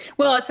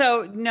 Well,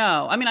 so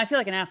no, I mean, I feel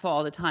like an asshole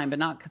all the time, but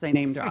not because I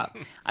name drop.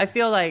 I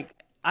feel like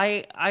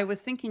I was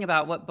thinking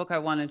about what book I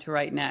wanted to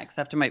write next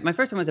after my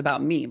first one was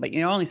about me, but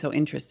only so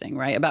interesting,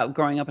 right? About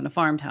growing up in a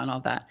farm town,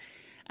 all that.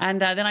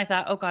 And then I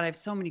thought, oh God, I have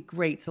so many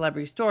great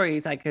celebrity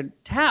stories I could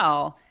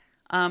tell,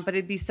 but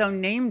it'd be so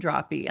name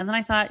droppy. And then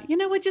I thought,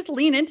 what, just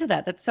lean into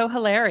that. That's so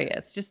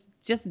hilarious.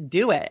 Just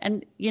do it.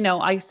 And,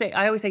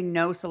 I always say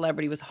no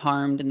celebrity was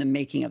harmed in the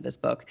making of this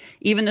book.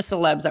 Even the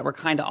celebs that were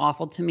kind of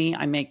awful to me,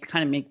 I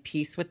make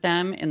peace with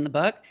them in the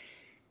book.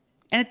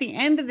 And at the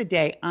end of the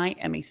day, I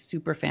am a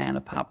super fan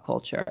of pop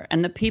culture.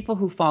 And the people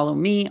who follow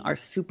me are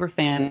super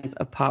fans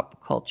of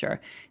pop culture.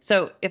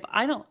 So if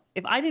I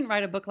didn't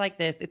write a book like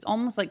this, it's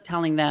almost like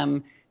telling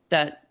them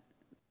that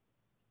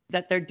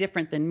they're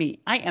different than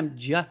me. I am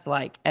just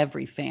like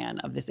every fan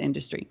of this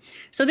industry.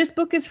 So this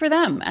book is for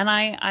them, and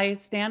I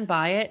stand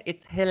by it.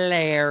 It's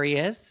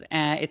hilarious.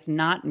 It's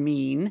not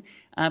mean,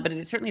 but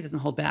it certainly doesn't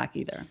hold back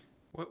either.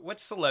 What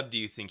celeb do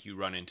you think you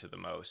run into the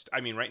most? I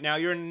mean, right now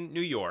you're in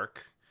New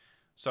York.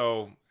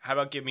 So how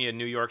about give me a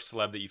New York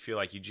celeb that you feel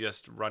like you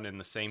just run in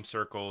the same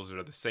circles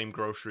or the same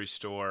grocery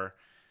store?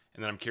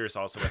 And then I'm curious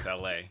also with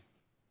LA.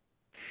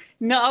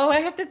 No, I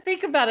have to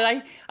think about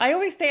it. I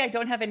always say I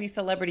don't have any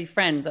celebrity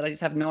friends, that I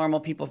just have normal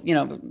people,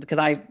 because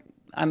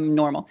I'm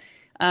normal.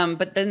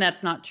 But then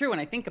that's not true when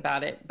I think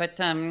about it. But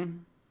so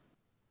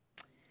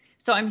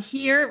I'm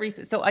here.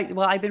 So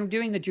I've been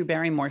doing the Drew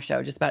Barrymore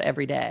show just about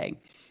every day.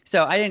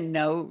 So I didn't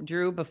know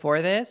Drew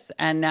before this,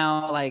 and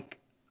now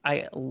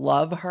I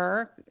love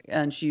her,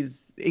 and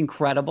she's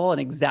incredible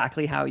and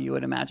exactly how you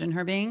would imagine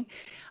her being.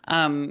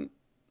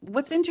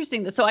 What's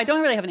interesting, so I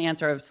don't really have an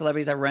answer of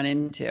celebrities I run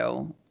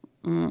into.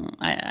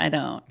 I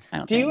don't.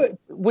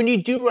 When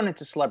you do run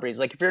into celebrities,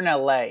 like if you're in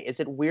LA, is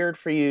it weird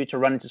for you to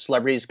run into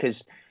celebrities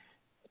because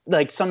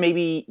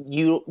maybe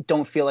you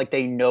don't feel like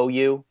they know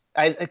you?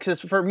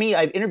 Because for me,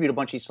 I've interviewed a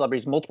bunch of these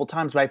celebrities multiple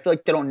times, but I feel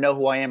like they don't know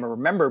who I am or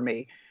remember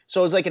me.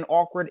 So it's like an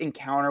awkward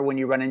encounter when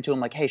you run into them,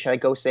 like, hey, should I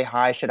go say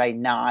hi? Should I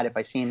not if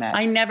I see him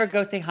I never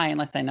go say hi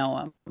unless I know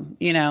him,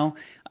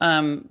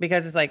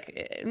 because it's like,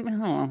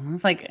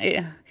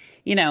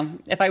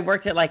 if I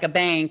worked at a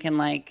bank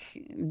and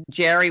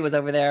Jerry was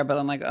over there, but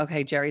I'm like,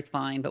 okay, Jerry's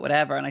fine, but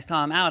whatever. And I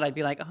saw him out, I'd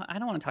be like, oh, I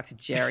don't want to talk to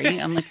Jerry.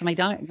 I'm like,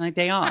 it's my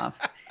day off.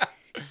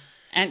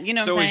 And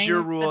so is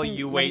your rule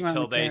you wait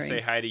till they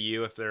say hi to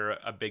you if they're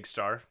a big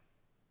star?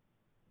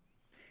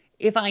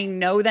 If I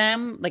know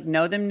them,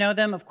 know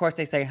them, of course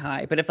I say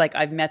hi. But if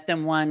I've met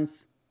them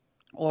once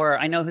or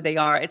I know who they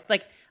are, it's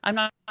I'm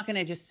not going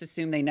to just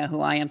assume they know who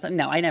I am. So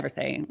no, I never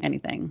say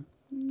anything.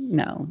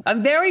 No,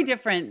 I'm very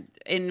different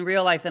in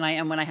real life than I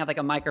am when I have like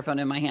a microphone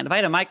in my hand. If I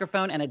had a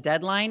microphone and a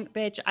deadline,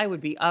 bitch, I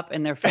would be up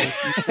in their face.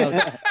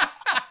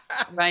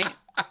 Right?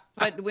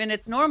 But when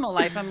it's normal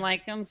life, I'm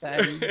like, I'm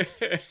good.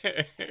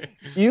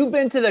 You've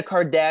been to the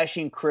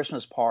Kardashian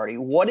Christmas party.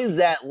 What is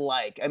that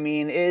like? I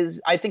mean,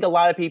 I think a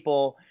lot of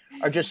people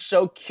are just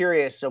so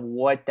curious of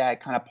what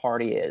that kind of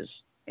party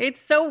is.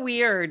 It's so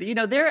weird. You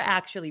know, they're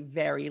actually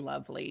very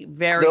lovely,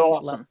 very They're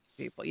awesome lovely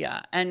people.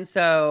 Yeah. And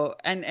so,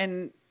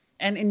 and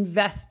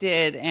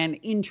invested and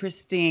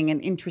interesting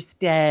and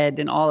interested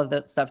and all of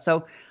that stuff.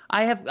 So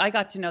I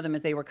got to know them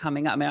as they were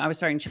coming up. I mean, I was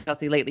starting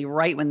Chelsea Lately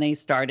right when they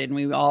started, and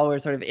we all were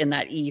sort of in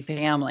that E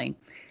family.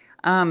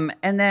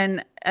 And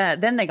then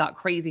they got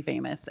crazy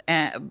famous,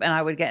 and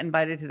I would get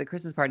invited to the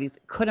Christmas parties.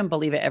 Couldn't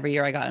believe it. Every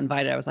year I got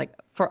invited. I was like,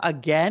 for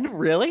again,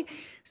 really?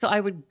 So I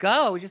would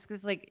go just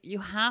because, like, you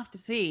have to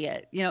see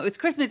it. You know, it's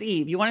Christmas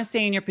Eve. You want to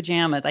stay in your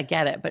pajamas. I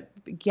get it, but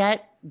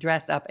get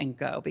dressed up and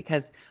go,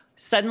 because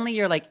suddenly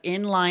you're like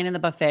in line in the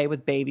buffet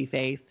with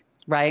Babyface,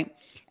 right?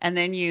 And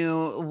then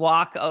you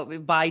walk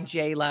by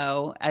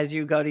J-Lo as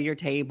you go to your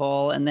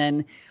table, and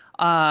then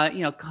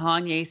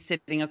Kanye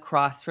sitting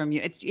across from you.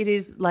 It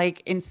is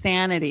like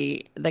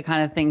insanity, the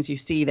kind of things you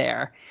see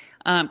there.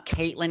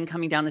 Caitlyn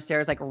coming down the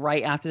stairs like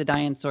right after the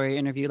Diane Sawyer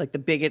interview, like the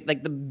biggest, like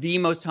the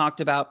most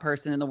talked about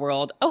person in the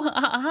world. Oh,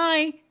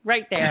 hi,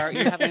 right there.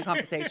 You're having a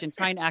conversation,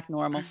 trying to act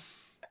normal.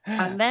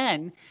 And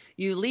then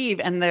you leave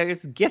and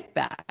there's gift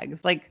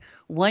bags. Like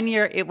one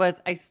year it was,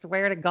 I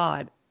swear to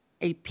God,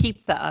 a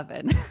pizza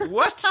oven.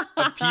 What?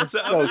 A pizza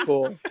so oven? So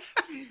cool.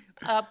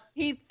 A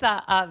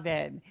pizza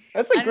oven.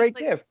 That's a great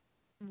gift.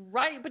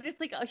 Right, but it's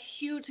like a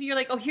huge, so you're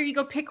like, oh, here you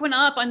go, pick one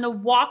up on the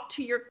walk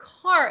to your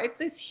car. It's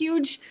this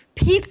huge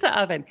pizza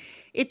oven.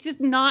 It's just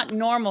not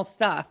normal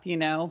stuff, you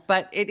know,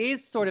 but it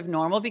is sort of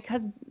normal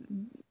because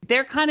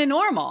they're kind of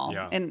normal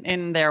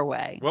in their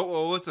way. What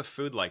was the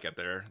food like at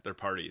their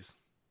parties?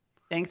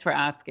 Thanks for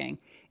asking.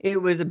 It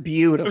was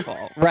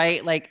beautiful,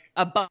 right? Like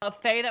a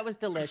buffet that was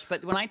delish.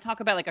 But when I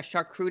talk about like a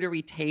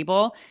charcuterie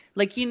table,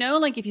 like, you know,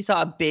 like if you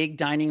saw a big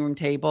dining room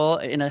table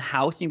in a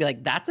house, you'd be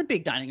like, that's a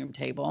big dining room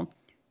table.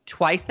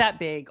 Twice that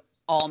big,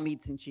 all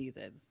meats and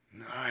cheeses.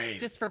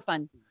 Nice. Just for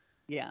fun.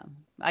 Yeah.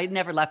 I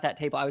never left that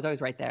table. I was always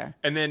right there.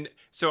 And then,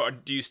 so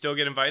do you still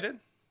get invited?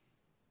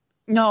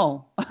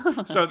 No.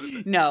 So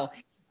no.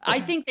 I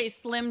think they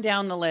slimmed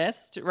down the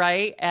list,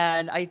 right?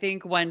 And I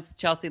think once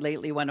Chelsea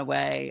Lately went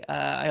away,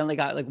 I only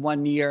got like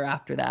 1 year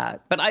after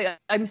that. But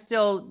I'm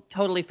still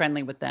totally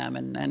friendly with them.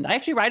 And I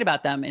actually write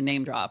about them in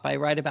Name Drop. I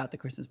write about the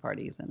Christmas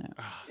parties in it.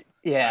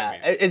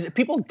 Yeah. Is it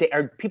people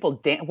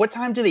what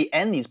time do they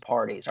end these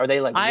parties? Are they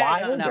like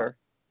wild or?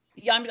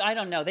 Yeah, I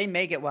don't know. They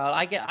make it wild.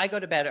 I go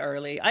to bed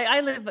early.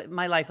 I live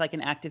my life like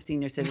an active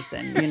senior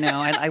citizen. You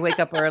know, I wake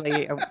up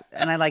early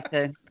and I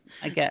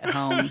get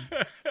home.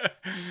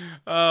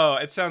 Oh,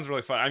 it sounds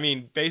really fun. I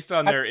mean, based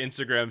on their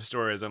Instagram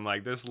stories, I'm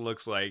like, this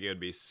looks like it would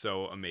be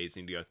so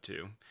amazing to go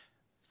to.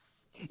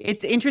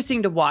 It's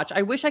interesting to watch.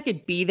 I wish I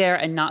could be there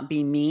and not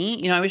be me.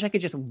 You know, I wish I could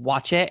just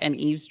watch it and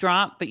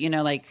eavesdrop. But, you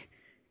know, like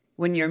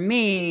when you're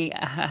me,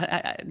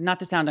 not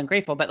to sound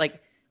ungrateful, but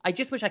like, I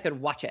just wish I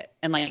could watch it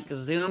and like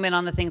zoom in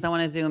on the things I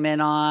want to zoom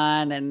in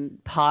on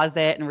and pause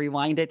it and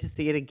rewind it to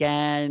see it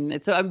again.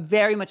 So I'm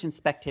very much in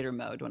spectator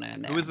mode when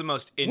I'm there. Who was the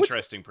most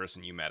interesting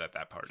person you met at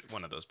that party?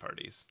 One of those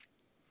parties.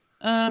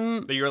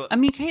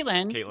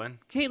 Caitlyn.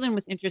 Caitlyn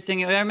was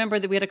interesting. I remember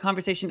that we had a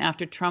conversation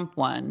after Trump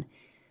won,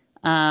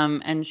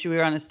 and we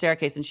were on a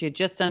staircase, and she had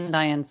just done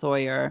Diane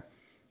Sawyer,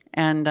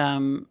 and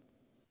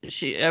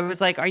I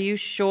was like, "Are you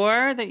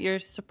sure that you're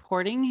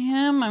supporting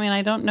him? I mean,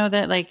 I don't know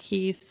that like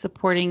he's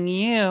supporting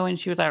you." And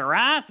she was like,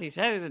 "Right." He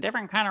said he's a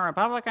different kind of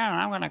Republican,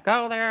 and I'm going to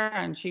go there.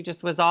 And she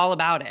just was all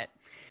about it.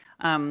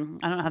 I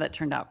don't know how that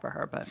turned out for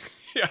her, but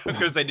yeah, I was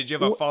going to say, did you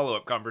have a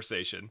follow-up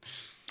conversation?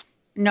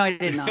 No, I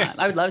did not.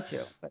 I would love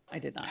to, but I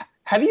did not.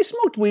 Have you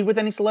smoked weed with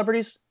any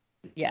celebrities?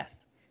 Yes.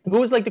 Who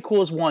was like the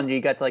coolest one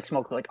you got to like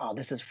smoke? Like, oh,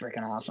 this is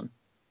freaking awesome.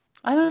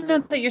 I don't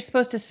know that you're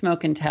supposed to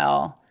smoke and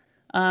tell.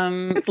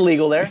 It's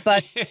legal there,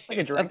 but it's like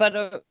a drink.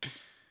 But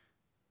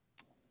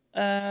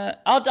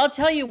I'll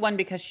tell you one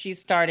because she's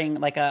starting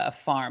like a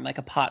farm, like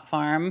a pot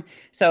farm.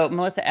 So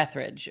Melissa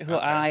Etheridge, who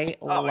I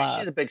love.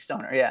 She's a big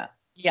stoner, yeah.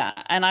 Yeah,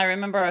 and I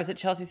remember I was at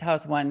Chelsea's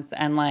house once,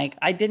 and like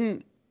I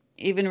didn't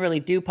even really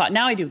do pot.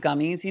 Now I do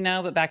gummies, you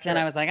know, but back then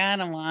I was like, I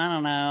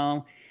don't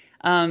know.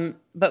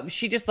 But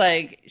she's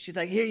like,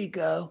 here you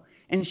go.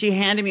 And she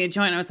handed me a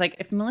joint. And I was like,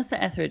 if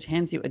Melissa Etheridge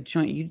hands you a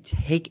joint, you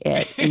take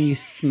it and you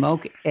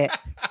smoke it.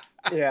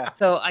 Yeah.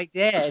 So I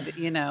did,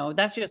 you know,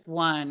 that's just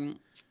one.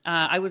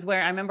 I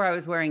remember I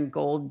was wearing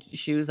gold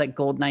shoes, like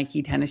gold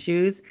Nike tennis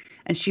shoes.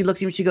 And she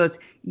looked at me, she goes,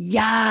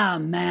 yeah,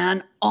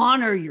 man,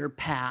 honor your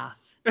path.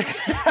 That's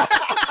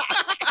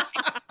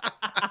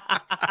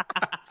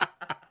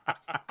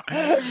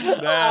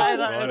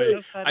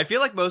funny. I feel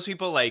like most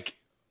people like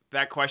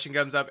that question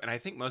comes up, and I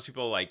think most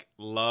people like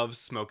love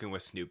smoking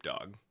with Snoop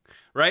Dogg,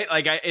 right?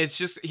 Like he's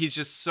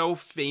just so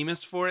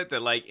famous for it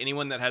that like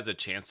anyone that has a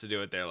chance to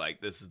do it, they're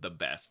like, this is the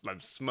best.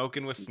 I'm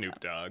smoking with Snoop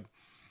Dogg.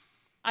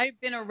 I've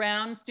been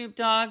around Snoop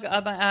Dogg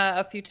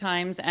a few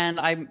times, and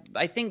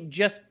I think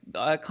just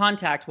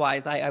contact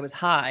wise, I was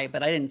high,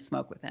 but I didn't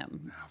smoke with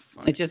him.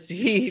 Oh, It just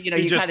he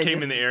just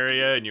came in the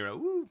area, and you're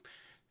like, woo.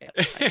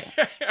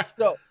 Yeah,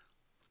 So,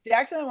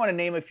 Dax and I want to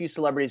name a few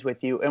celebrities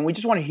with you, and we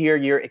just want to hear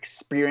your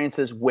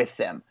experiences with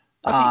them.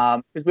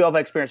 Okay. Because we all have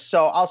experience.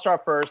 So I'll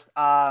start first.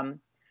 Tom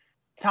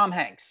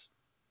Hanks.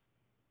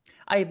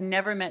 I've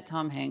never met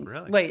Tom Hanks.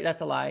 Really? Wait,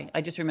 that's a lie.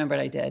 I just remembered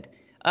I did.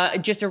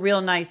 Just a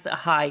real nice,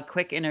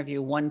 quick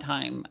interview one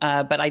time.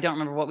 But I don't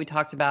remember what we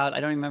talked about. I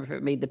don't remember if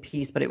it made the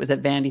piece, but it was at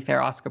Vanity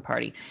Fair Oscar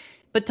party.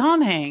 But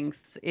Tom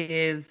Hanks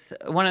is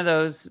one of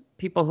those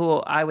people who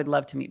I would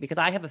love to meet because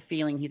I have a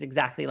feeling he's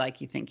exactly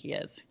like you think he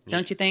is.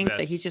 Don't you think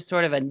that he's just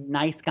sort of a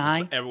nice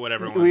guy? What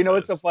everyone We know says.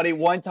 what's so funny.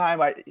 One time,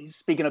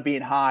 speaking of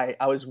being high,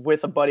 I was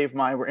with a buddy of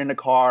mine. We're in the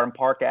car on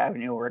Park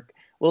Avenue. We're a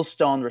little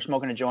stoned. We're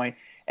smoking a joint.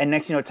 And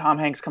next thing you know, Tom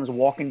Hanks comes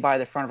walking by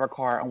the front of our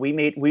car, and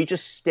we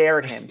just stare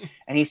at him,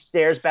 and he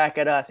stares back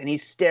at us, and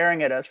he's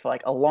staring at us for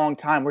like a long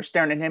time. We're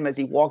staring at him as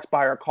he walks by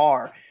our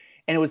car.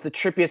 And it was the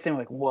trippiest thing. We're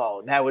like,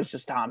 whoa, that was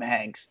just Tom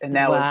Hanks. And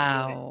that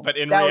was. But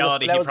in that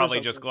reality, was he probably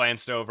just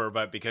glanced over.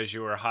 But because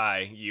you were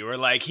high, you were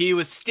like, he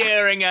was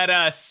staring at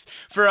us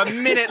for a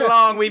minute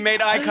long. We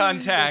made eye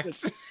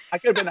contact. I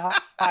could have been high.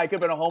 I could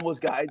have been a homeless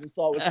guy. I just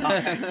thought it was Tom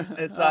Hanks.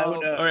 It's,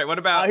 All right, what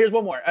about? Here's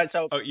one more.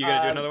 So, you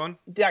gonna do another one?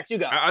 Dax, you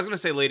go. I was gonna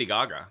say Lady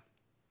Gaga.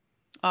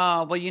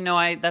 Oh,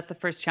 well, that's the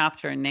first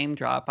chapter in Name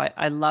Drop.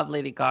 I love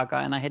Lady Gaga,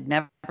 and I had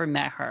never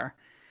met her.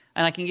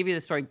 And I can give you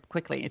the story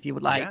quickly if you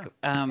would like.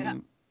 Yeah.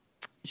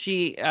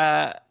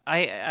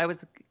 I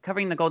was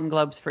covering the Golden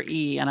Globes for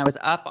E! And I was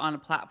up on a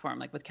platform,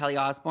 like with Kelly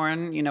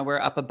Osbourne, we're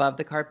up above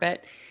the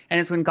carpet. And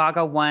it's when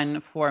Gaga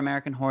won for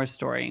American Horror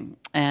Story.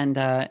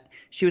 And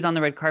she was on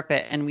the red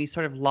carpet, and we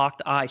sort of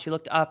locked eyes. She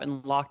looked up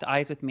and locked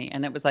eyes with me.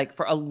 And it was like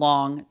for a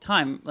long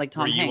time, like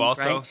Tom Hanks, right?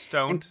 Were you also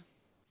stoned?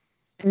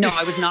 No,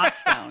 I was not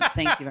stoned.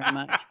 Thank you very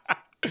much.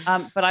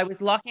 But I was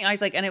locking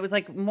eyes, and it was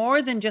like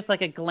more than just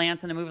like a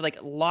glance and a move, like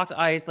locked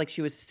eyes, like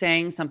she was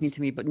saying something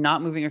to me, but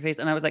not moving her face.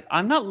 And I was like,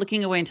 I'm not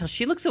looking away until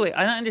she looks away.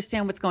 I don't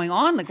understand what's going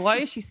on. Like, why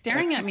is she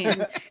staring at me?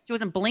 And she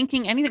wasn't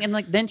blinking anything. And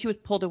then she was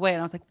pulled away, and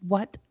I was like,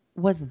 what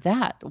was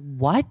that?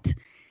 What?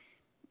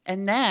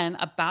 And then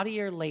about a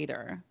year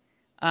later,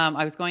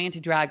 I was going into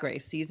Drag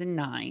Race season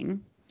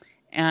 9.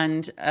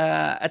 And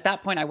at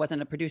that point, I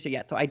wasn't a producer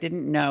yet, so I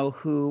didn't know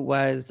who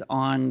was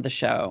on the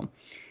show.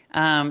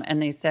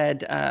 And they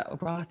said,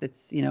 Ross,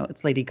 it's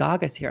Lady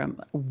Gaga's here. I'm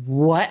like,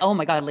 what? Oh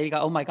my God, Lady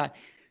Gaga. Oh my God.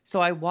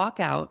 So I walk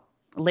out,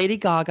 Lady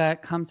Gaga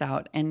comes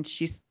out, and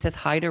she says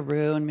hi to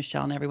Rue and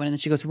Michelle and everyone. And then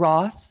she goes,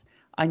 Ross,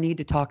 I need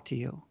to talk to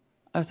you.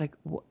 I was like,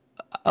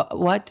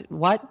 what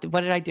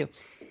did I do?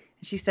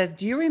 She says,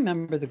 do you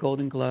remember the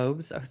Golden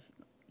Globes? I was,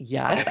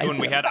 yes. That's when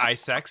we had eye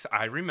sex.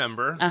 I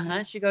remember.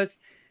 She goes,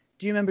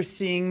 do you remember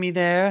seeing me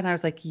there? And I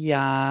was like,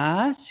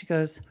 yes. She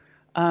goes,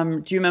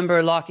 do you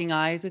remember locking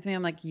eyes with me?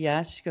 I'm like,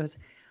 yes. She goes,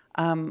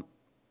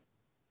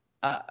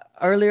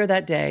 earlier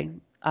that day,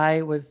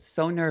 I was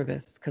so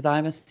nervous because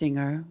I'm a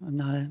singer. I'm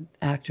not an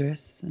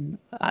actress. And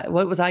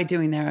what was I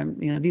doing there?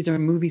 These are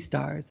movie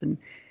stars. And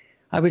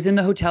I was in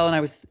the hotel, and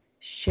I was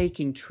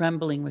shaking,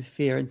 trembling with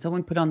fear. And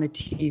someone put on the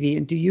TV,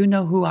 and do you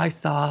know who I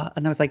saw?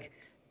 And I was like,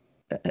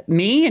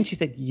 me? And she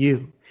said,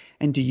 you.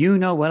 And do you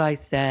know what I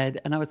said?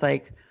 And I was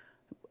like,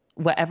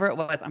 whatever it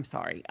was, I'm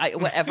sorry.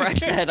 Whatever I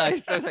said, I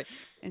was so sorry.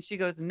 And she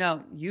goes,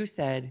 no, you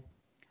said,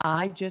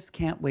 I just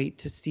can't wait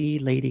to see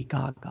Lady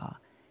Gaga.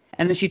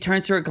 And then she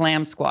turns to her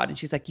glam squad, and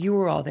she's like, you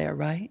were all there,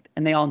 right?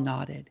 And they all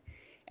nodded.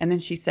 And then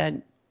she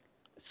said,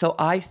 so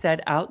I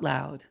said out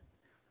loud,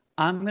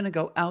 I'm going to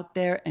go out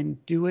there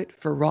and do it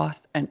for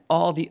Ross and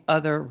all the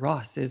other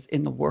Rosses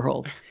in the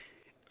world.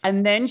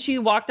 And then she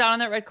walked out on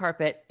that red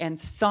carpet and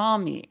saw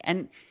me.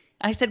 And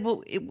I said,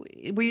 well,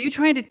 were you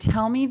trying to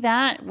tell me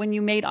that when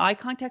you made eye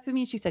contact with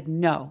me? She said,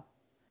 no,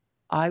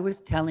 I was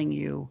telling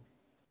you,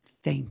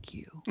 thank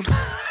you.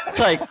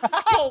 Like,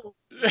 oh,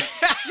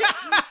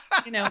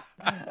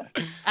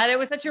 and it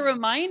was such a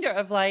reminder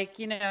of like,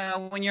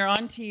 when you're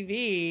on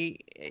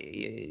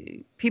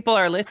TV, people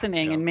are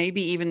listening, and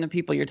maybe even the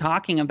people you're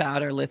talking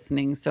about are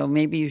listening. So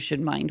maybe you should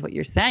mind what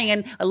you're saying.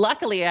 And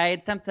luckily I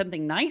had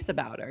something nice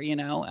about her,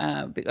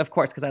 of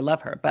course, because I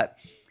love her, but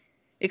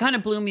it kind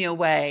of blew me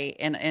away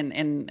in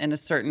a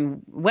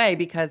certain way,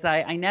 because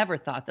I never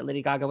thought that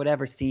Lady Gaga would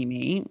ever see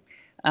me,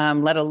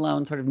 let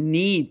alone sort of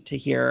need to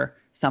hear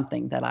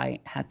something that I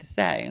had to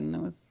say. And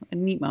it was a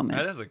neat moment.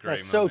 That is a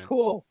great That's moment. so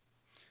cool.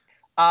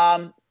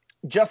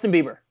 Justin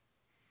Bieber.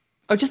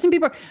 Oh, Justin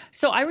Bieber.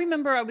 So I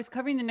remember I was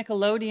covering the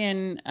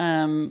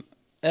Nickelodeon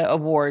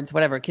awards,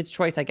 whatever, Kids'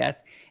 Choice, I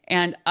guess.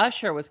 And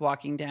Usher was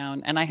walking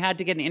down, and I had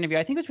to get an interview.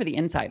 I think it was for The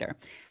Insider.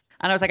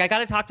 And I was like, I got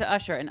to talk to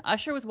Usher. And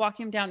Usher was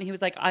walking him down, and he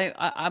was like,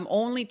 I'm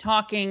only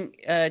talking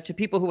to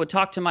people who would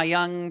talk to my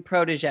young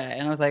protege.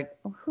 And I was like,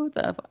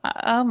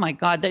 oh my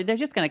God, they're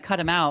just going to cut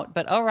him out.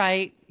 But all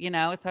right, So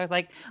I was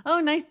like, oh,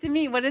 nice to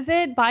meet. What is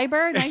it?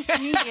 Bieber? Nice to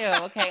meet you.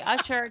 Okay,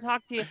 Usher,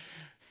 talk to you.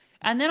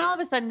 And then all of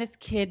a sudden this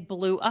kid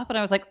blew up, and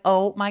I was like,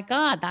 oh my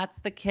God, that's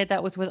the kid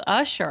that was with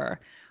Usher.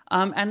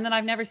 And then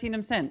I've never seen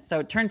him since. So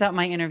it turns out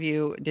my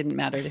interview didn't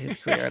matter to his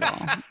career at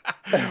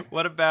all.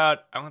 What about,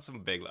 I want some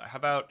big, how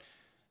about,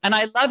 and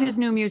I love his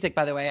new music,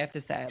 by the way, I have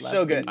to say. I love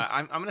So good.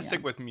 I'm going to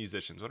stick with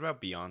musicians. What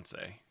about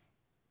Beyonce?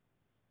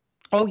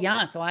 Oh,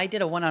 yeah. So I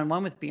did a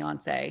one-on-one with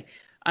Beyonce.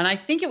 And I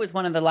think it was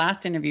one of the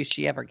last interviews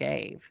she ever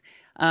gave.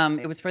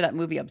 It was for that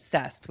movie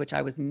Obsessed, which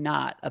I was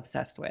not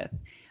obsessed with.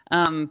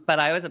 But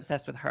I was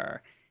obsessed with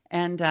her.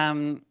 And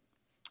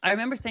I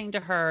remember saying to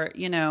her,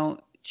 you know,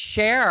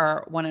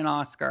 Cher won an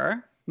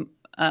Oscar.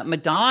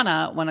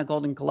 Madonna won a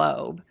Golden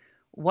Globe.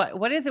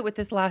 What is it with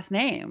this last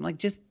name? Like,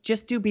 just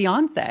do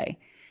Beyonce.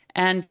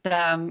 And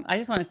I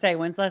just want to say,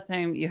 when's the last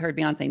time you heard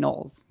Beyonce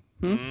Knowles?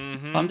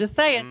 Mm-hmm. I'm just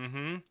saying.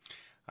 Mm-hmm.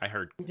 I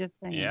heard. I'm just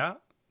saying. Yeah.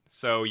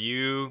 So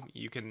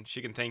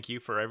she can thank you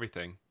for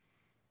everything.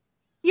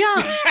 Yeah.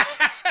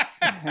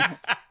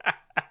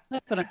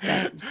 That's what I'm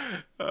saying.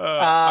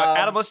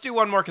 Adam, let's do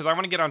one more because I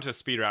want to get onto a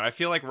speed round. I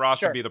feel like Ross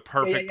Sure. would be the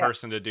perfect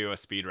person to do a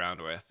speed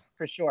round with.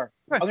 For sure.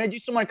 Sure. I'm going to do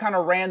someone kind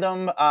of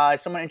random,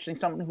 someone interesting,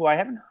 someone who I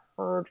haven't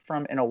heard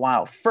from in a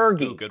while.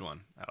 Fergie. Ooh, good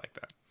one. I like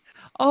that.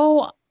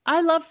 Oh,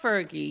 I love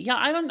Fergie. Yeah,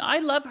 I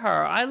love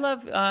her. I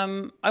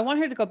want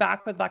her to go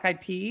back with Black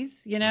Eyed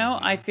Peas, you know?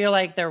 I feel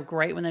like they're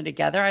great when they're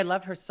together. I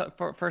love her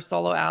for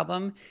solo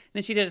album. And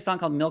then she did a song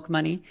called Milk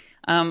Money.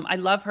 I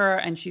love her,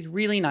 and she's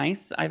really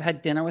nice. I've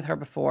had dinner with her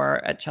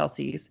before at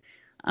Chelsea's.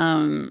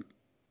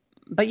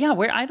 But yeah,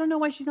 I don't know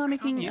why she's not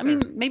making, I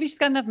mean, maybe she's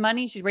got enough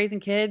money. She's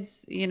raising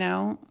kids, you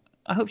know?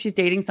 I hope she's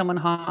dating someone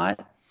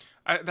hot.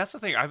 That's the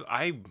thing. I'm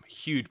a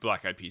huge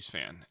Black Eyed Peas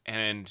fan,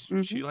 and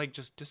she like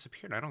just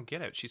disappeared. I don't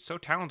get it. She's so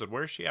talented.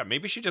 Where is she at?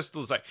 Maybe she just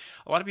was like,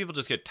 a lot of people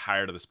just get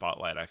tired of the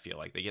spotlight. I feel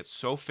like they get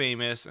so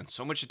famous and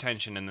so much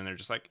attention, and then they're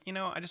just like, you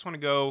know, I just want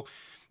to go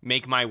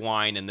make my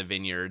wine in the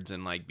vineyards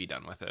and like be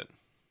done with it.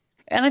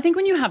 And I think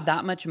when you have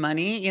that much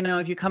money, you know,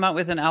 if you come out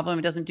with an album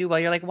it doesn't do well,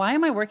 you're like, why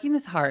am I working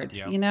this hard?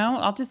 Yeah. You know,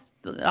 I'll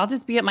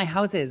just be at my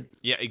houses.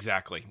 Yeah,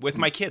 exactly. With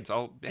my kids.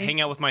 I'll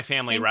hang out with my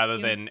family rather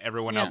than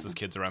everyone else's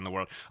kids around the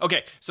world.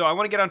 Okay, so I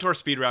want to get onto our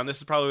speed round. This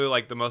is probably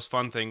like the most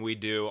fun thing we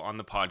do on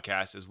the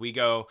podcast is we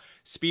go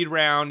speed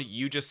round.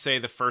 You just say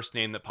the first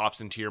name that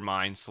pops into your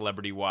mind,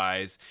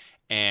 celebrity-wise.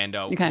 And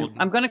okay,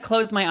 I'm going to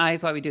close my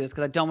eyes while we do this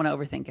because I don't want to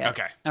overthink it.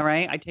 Okay. All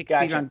right? I take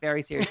speed round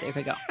very seriously if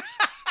I go.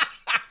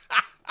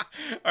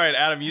 All right,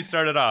 Adam, you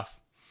started off.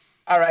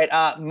 All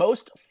right.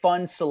 Most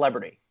fun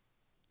celebrity.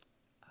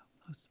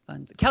 Most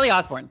fun. Kelly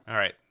Osbourne. All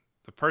right.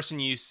 The person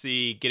you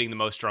see getting the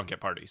most drunk at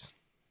parties.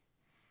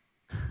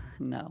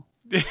 No.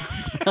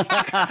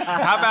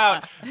 How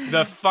about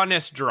the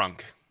funnest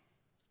drunk?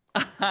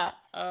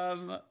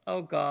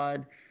 Oh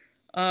God.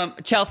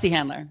 Chelsea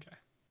Handler. Okay.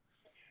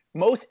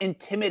 Most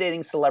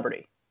intimidating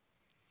celebrity.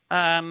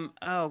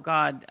 Oh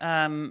God.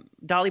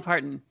 Dolly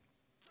Parton.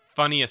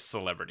 Funniest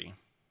celebrity.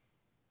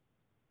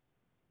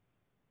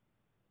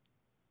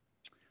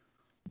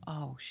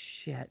 Oh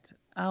shit.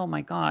 Oh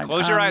my God.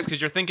 Close your eyes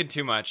because you're thinking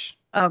too much.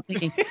 Oh, I'm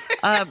thinking.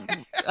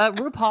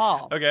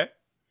 RuPaul. Okay.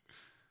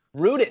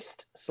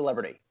 Rudest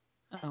celebrity.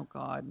 Oh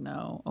God,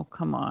 no. Oh,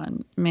 come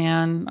on,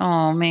 man.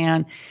 Oh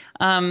man.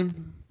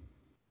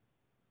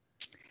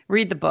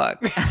 Read the book.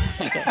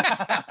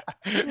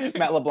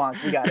 Matt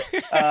LeBlanc, we got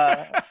it.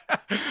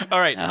 All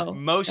right. No.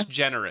 Most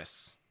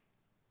generous.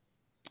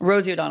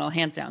 Rosie O'Donnell,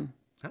 hands down.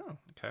 Oh,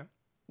 okay.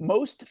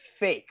 Most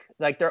fake.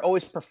 Like they're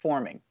always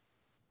performing.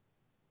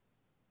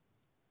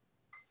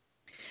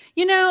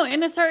 You know,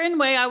 in a certain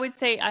way, I would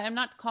say I'm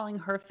not calling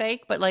her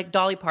fake, but like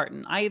Dolly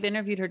Parton. I've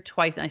interviewed her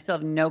twice and I still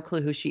have no clue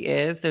who she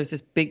is. There's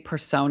this big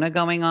persona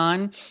going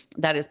on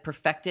that is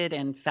perfected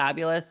and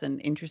fabulous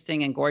and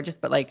interesting and gorgeous,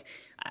 but like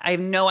I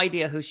have no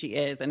idea who she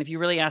is. And if you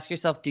really ask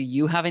yourself, do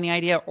you have any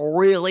idea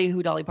really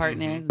who Dolly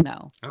Parton is?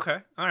 No. Okay.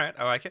 All right.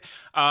 I like it.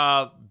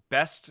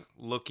 Best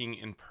looking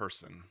in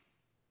person.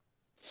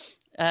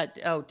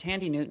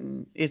 Tandy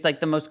Newton is like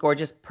the most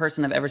gorgeous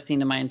person I've ever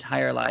seen in my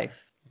entire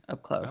life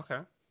up close.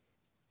 Okay.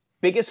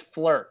 Biggest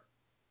flirt.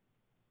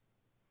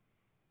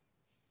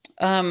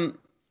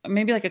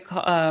 Maybe like a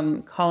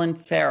Colin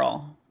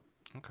Farrell.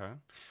 Okay.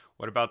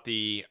 What about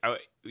the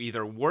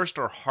either worst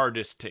or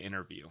hardest to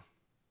interview?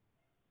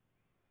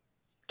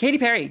 Katy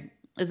Perry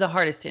is the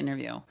hardest to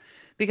interview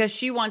because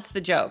she wants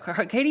the joke.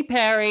 Katy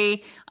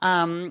Perry,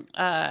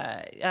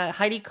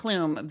 Heidi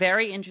Klum,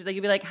 very interesting.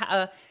 You'd be like,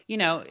 you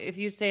know, if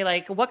you say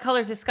like, what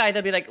color is the sky?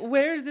 They'll be like,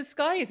 where's the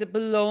sky? Is it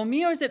below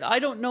me or is it, I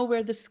don't know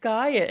where the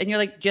sky is. And you're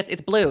like, it's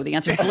blue. The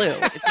answer is blue.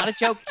 It's not a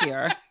joke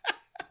here.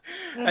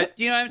 Do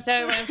you know what I'm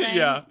saying?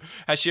 Yeah.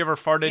 Has she ever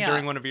farted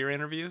during one of your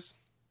interviews?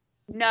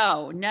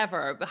 No,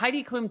 never. But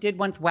Heidi Klum did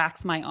once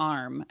wax my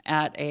arm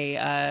at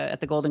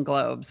the Golden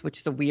Globes, which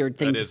is a weird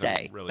thing to say.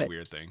 That is a really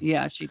weird thing.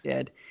 Yeah, she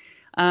did.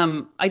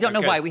 I don't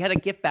know why. We had a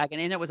gift bag,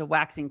 and in it was a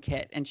waxing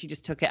kit, and she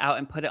just took it out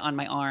and put it on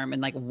my arm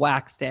and like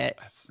waxed it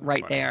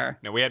right there.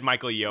 No, we had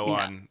Michael Yeoh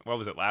on. What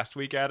was it, last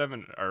week,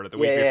 Adam, or the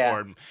week before?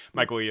 And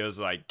Michael Yeoh's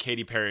like,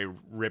 Katy Perry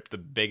ripped the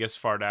biggest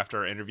fart after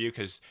our interview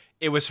because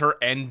it was her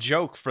end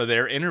joke for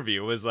their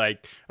interview. It was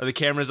like, are the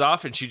cameras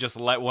off? And she just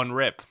let one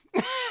rip.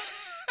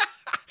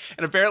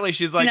 And apparently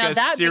she's like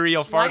a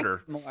serial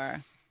farter.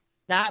 More.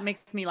 That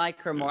makes me like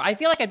her more. I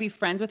feel like I'd be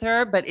friends with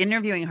her, but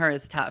interviewing her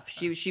is tough.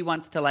 She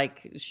wants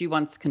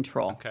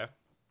control. Okay.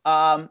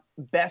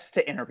 Best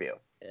to interview.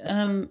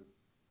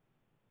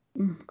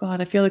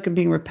 God, I feel like I'm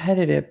being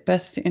repetitive.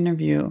 Best to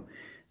interview.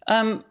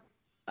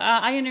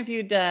 I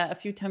interviewed a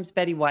few times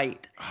Betty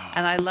White,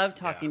 and I love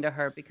talking to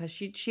her because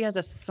she has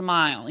a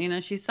smile. You know,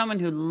 she's someone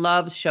who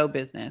loves show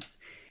business.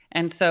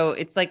 And so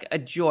it's like a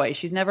joy.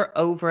 She's never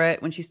over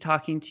it when she's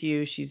talking to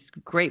you. She's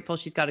grateful.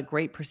 She's got a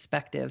great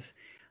perspective.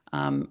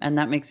 And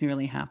that makes me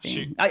really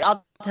happy.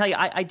 I'll tell you,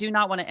 I do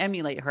not want to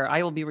emulate her.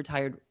 I will be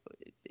retired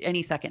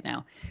any second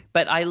now.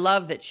 But I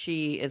love that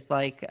she is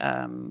like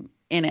in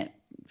it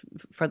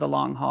for the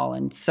long haul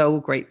and so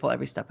grateful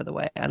every step of the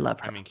way. I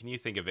love her. I mean, can you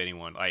think of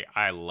anyone?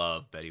 I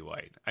love Betty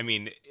White. I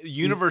mean,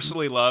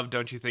 universally loved.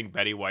 Don't you think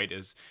Betty White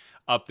is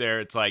up there?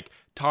 It's like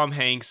Tom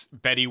Hanks,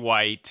 Betty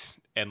White,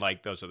 and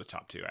like those are the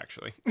top two,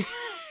 actually.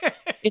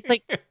 It's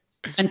like,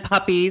 and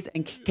puppies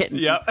and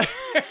kittens. Yep.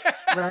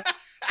 Right?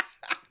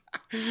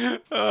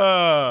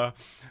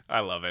 I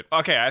love it.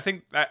 Okay, I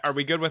think are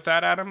we good with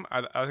that, Adam?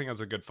 I think that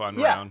was a good fun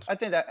round. I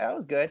think that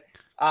was good.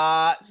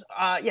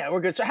 Yeah,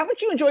 we're good. So how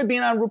much you enjoy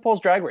being on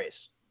RuPaul's Drag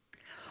Race?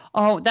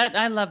 Oh,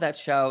 I love that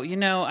show. You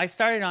know, I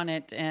started on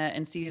it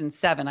in season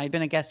 7. I'd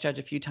been a guest judge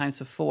a few times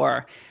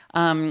before.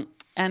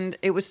 And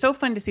it was so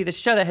fun to see the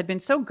show that had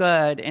been so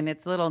good in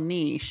its little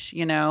niche,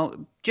 you know,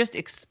 just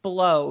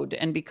explode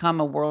and become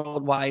a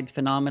worldwide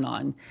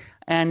phenomenon.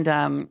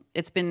 And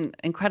it's been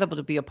incredible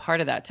to be a part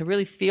of that, to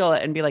really feel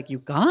it and be like, you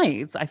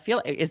guys,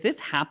 is this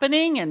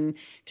happening? And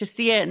to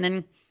see it and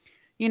then,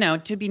 you know,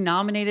 to be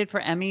nominated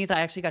for Emmys.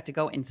 I actually got to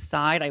go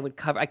inside.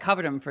 I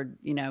covered them for,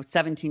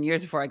 17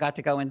 years before I got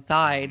to go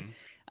inside.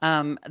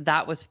 Mm-hmm.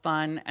 That was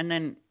fun. And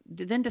then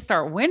to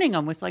start winning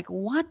them was like,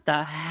 what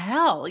the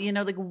hell? You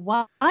know, like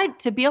what?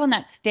 To be on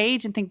that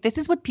stage and think this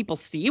is what people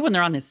see when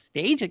they're on this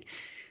stage. Like,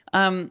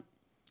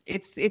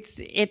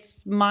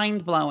 it's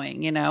mind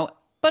blowing, you know.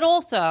 But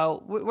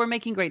also, we're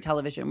making great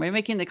television. We're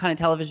making the kind of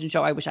television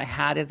show I wish I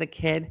had as a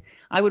kid.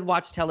 I would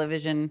watch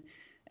television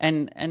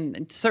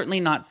and certainly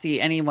not see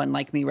anyone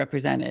like me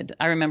represented.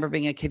 I remember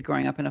being a kid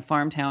growing up in a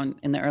farm town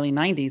in the early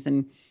 90s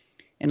and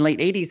in late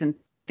 80s and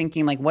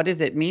thinking, like, what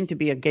does it mean to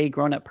be a gay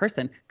grown-up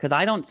person? Because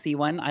I don't see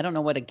one. I don't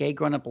know what a gay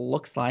grown-up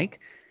looks like.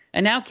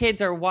 And now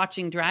kids are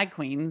watching drag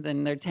queens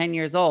and they're 10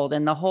 years old.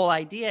 And the whole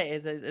idea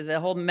is, the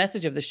whole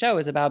message of the show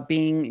is about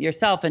being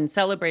yourself and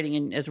celebrating,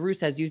 and as Ru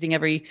says, using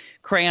every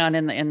crayon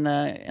in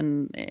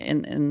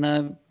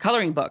the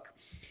coloring book.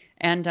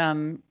 And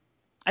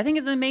I think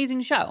it's an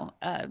amazing show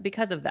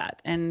because of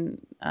that.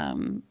 And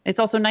it's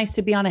also nice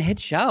to be on a hit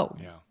show.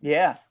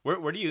 Yeah.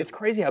 Where do you? It's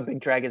crazy how big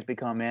drag has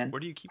become, man. Where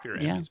do you keep your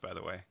Emmys, by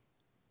the way?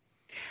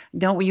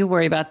 Don't you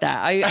worry about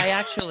that. I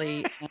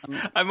actually...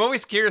 I'm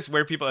always curious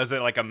where people... Is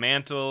it like a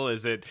mantle?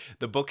 Is it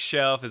the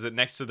bookshelf? Is it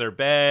next to their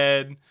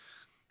bed?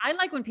 I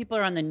like when people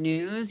are on the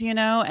news, you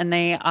know, and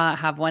they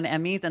have won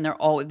Emmys and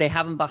they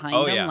have them behind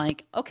them. Yeah.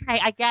 Like, okay,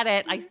 I get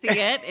it. I see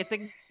it. It's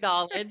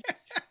acknowledged.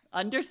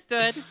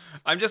 Understood.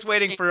 I'm just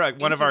waiting for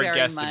one of our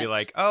guests to be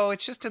like, oh,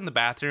 it's just in the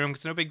bathroom.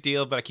 It's no big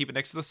deal, but I keep it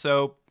next to the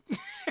soap.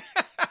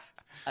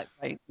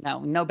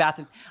 No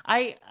bathrooms.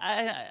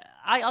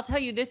 I'll tell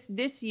you,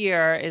 this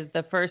year is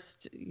the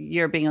first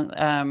year being.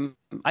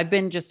 I've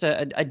been just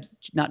a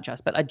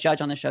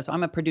judge on the show. So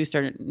I'm a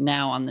producer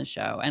now on the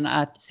show,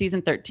 and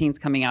season 13 is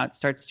coming out. It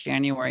starts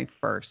January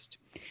 1st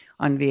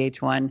on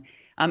VH1,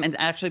 and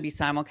actually be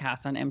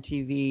simulcast on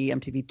MTV,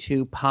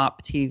 MTV2,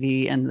 Pop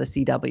TV, and the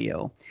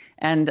CW.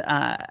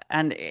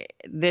 And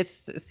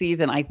this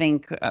season, I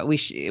think we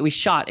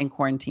shot in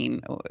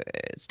quarantine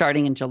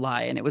starting in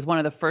July, and it was one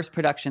of the first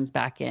productions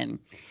back in.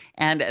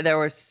 And there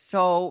were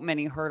so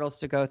many hurdles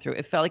to go through.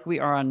 It felt like we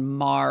are on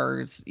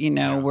Mars. You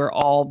know, We're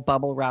all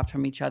bubble wrapped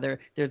from each other.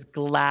 There's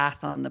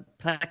glass on the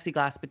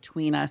plexiglass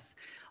between us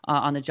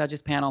on the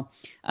judges panel.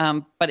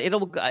 But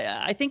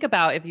I think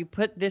about if you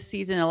put this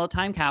season in a little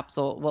time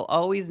capsule, we'll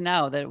always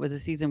know that it was a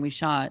season we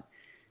shot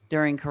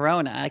during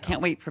Corona. I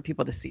can't wait for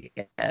people to see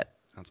it.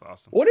 That's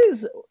awesome. What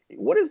is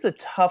the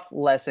tough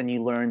lesson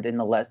you learned in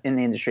the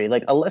industry?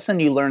 Like a lesson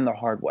you learned the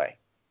hard way?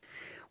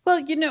 Well,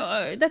 you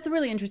know, that's a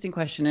really interesting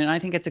question, and I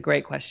think it's a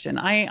great question.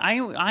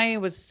 I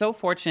was so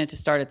fortunate to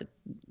start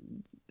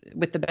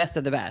with the best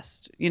of the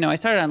best. You know, I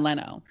started on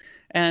Leno,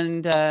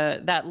 and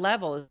that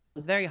level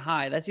is very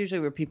high. That's usually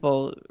where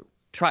people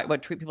try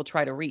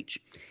to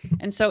reach.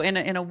 And so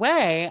in a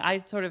way,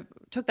 I sort of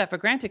took that for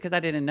granted because I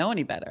didn't know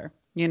any better.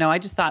 You know, I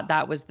just thought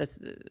that was the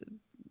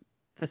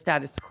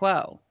status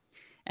quo.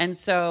 And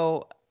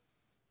so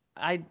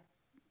I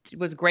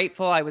was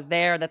grateful I was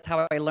there. That's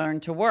how I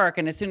learned to work.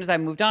 And as soon as I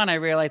moved on, I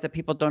realized that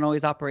people don't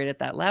always operate at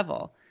that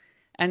level.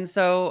 And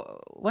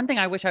so one thing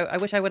I wish I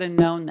would have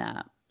known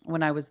that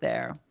when I was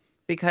there,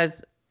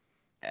 because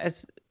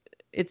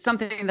it's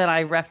something that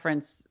I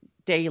reference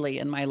daily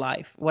in my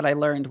life, what I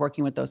learned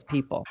working with those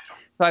people.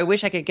 So I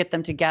wish I could get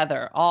them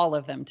together, all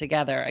of them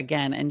together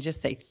again, and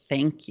just say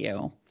thank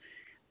you,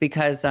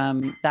 because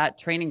that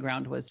training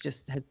ground has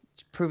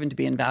proven to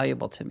be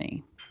invaluable to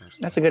me.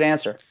 That's a good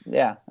answer.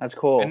 Yeah, that's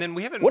cool. And then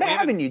we haven't. What we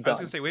haven't you done? I was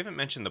gonna say we haven't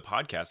mentioned the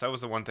podcast. That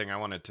was the one thing I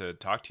wanted to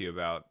talk to you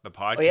about. The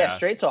podcast. Oh yeah,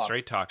 Straight Talk.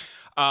 Straight Talk.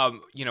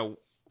 You know,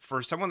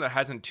 for someone that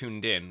hasn't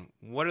tuned in,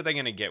 what are they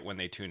going to get when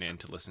they tune in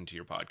to listen to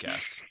your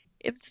podcast?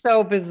 It's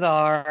so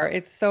bizarre.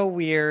 It's so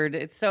weird.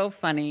 It's so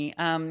funny.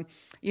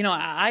 You know,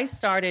 I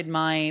started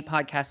my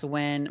podcast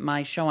when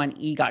my show on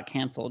E! got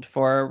canceled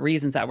for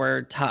reasons that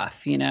were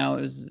tough. You know,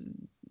 it was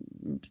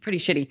pretty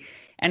shitty.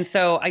 And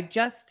so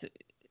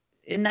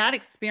in that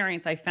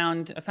experience, I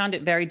found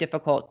it very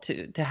difficult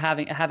to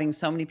having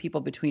so many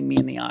people between me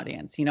and the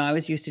audience. You know, I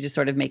was used to just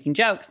sort of making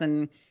jokes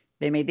and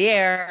they made the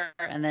air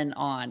and then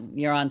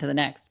you're on to the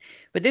next.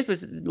 But this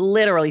was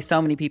literally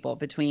so many people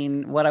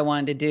between what I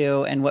wanted to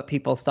do and what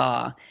people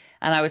saw.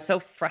 And I was so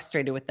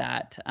frustrated with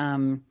that.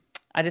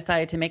 I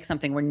decided to make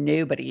something where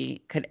nobody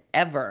could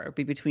ever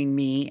be between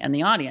me and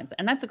the audience.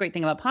 And that's the great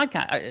thing about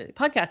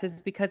podcasts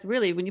is because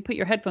really when you put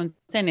your headphones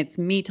in, it's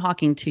me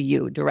talking to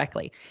you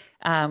directly.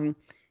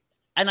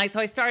 So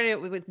I started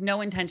it with no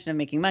intention of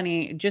making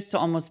money, just to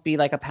almost be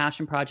like a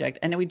passion project.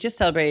 And then we just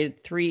celebrated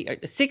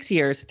 6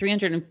 years,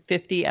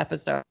 350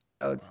 episodes.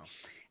 Wow.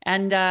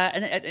 And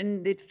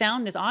it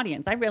found this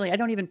audience. I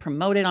don't even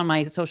promote it on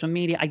my social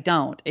media. I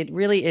don't. It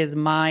really is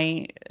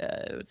my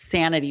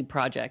sanity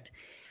project.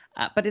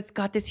 But it's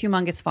got this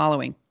humongous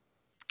following.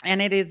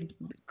 And it is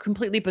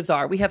completely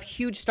bizarre. We have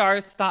huge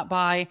stars stop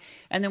by,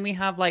 and then we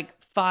have like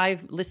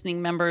 5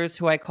 listening members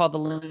who I call the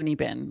loony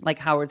bin, like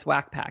Howard Stern's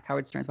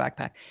Whack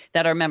Pack,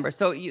 that are members.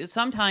 So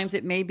sometimes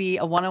it may be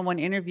a one-on-one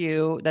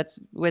interview that's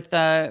with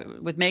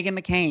Meghan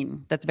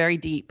McCain that's very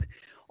deep,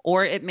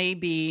 or it may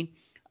be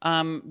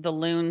the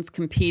loons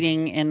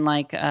competing in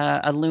like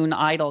a loon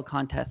idol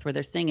contest where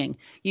they're singing.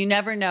 You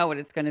never know what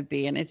it's going to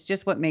be, and it's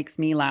just what makes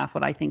me laugh.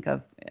 What I think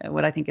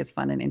is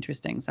fun and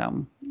interesting.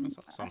 So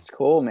that's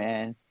cool,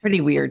 man.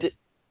 Pretty weird.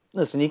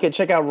 Listen, you can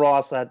check out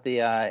Ross at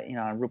the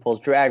on RuPaul's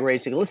Drag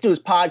Race. You can listen to his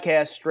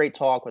podcast, Straight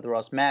Talk with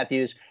Ross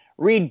Matthews.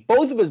 Read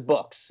both of his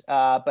books,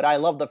 but I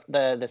love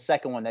the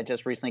second one that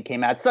just recently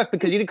came out. It sucked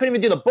because you couldn't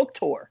even do the book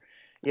tour.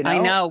 You know? I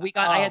know.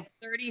 I had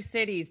 30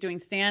 cities doing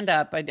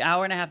stand-up, an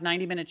hour and a half,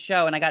 90-minute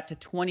show, and I got to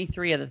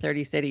 23 of the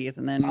 30 cities,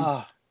 and then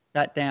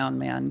shut down,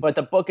 man. But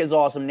the book is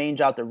awesome. Names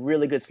out the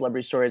really good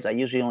celebrity stories I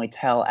usually only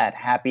tell at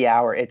happy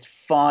hour. It's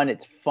fun.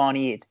 It's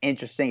funny. It's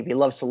interesting. If you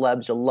love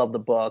celebs, you'll love the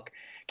book.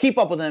 Keep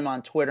up with him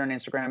on Twitter and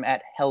Instagram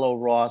at Hello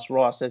Ross.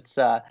 Ross, it's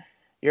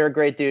you're a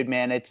great dude,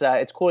 man. It's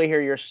cool to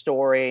hear your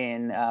story,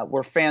 and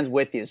we're fans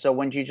with you. So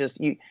when you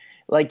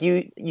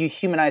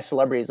humanize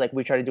celebrities like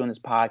we try to do in this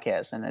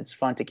podcast, and it's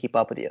fun to keep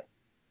up with you.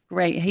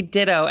 Great. Hey,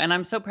 ditto. And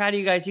I'm so proud of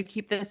you guys. You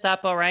keep this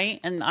up, all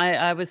right? And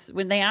I was,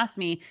 when they asked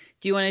me,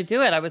 do you want to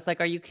do it? I was like,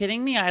 are you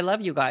kidding me? I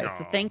love you guys.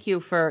 So thank you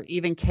for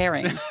even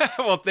caring.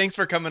 Well, thanks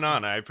for coming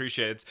on. I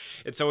appreciate it.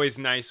 It's always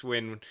nice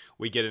when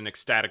we get an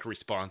ecstatic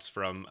response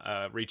from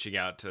reaching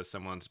out to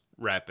someone's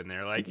rep and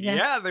they're like,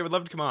 yeah, they would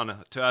love to come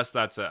on. To us,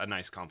 that's a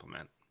nice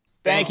compliment.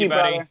 Thank you,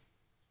 buddy. Brother.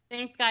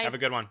 Thanks, guys. Have a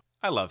good one.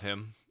 I love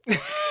him.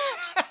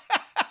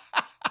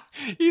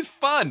 He's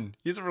fun.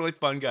 He's a really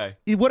fun guy.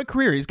 What a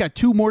career! He's got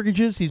 2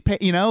 mortgages. He's pay,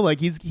 like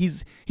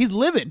he's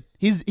living.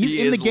 He's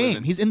in the game.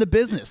 Living. He's in the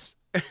business.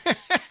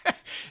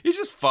 He's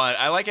just fun.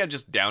 I like how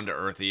just down to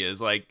earth he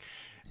is. Like,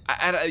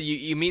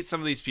 you meet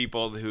some of these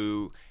people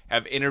who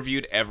have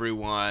interviewed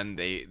everyone.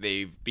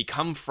 They've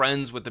become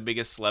friends with the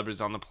biggest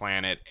celebrities on the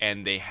planet,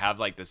 and they have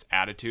like this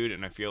attitude.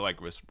 And I feel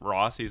like with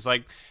Ross, he's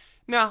like,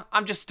 no,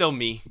 I'm just still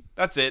me.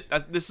 That's it.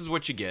 This is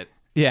what you get.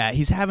 Yeah,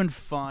 he's having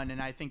fun, and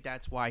I think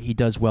that's why he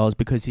does well, is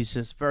because he's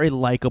just very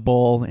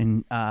likable,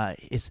 and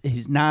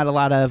he's not a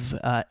lot of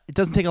it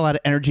doesn't take a lot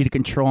of energy to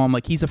control him.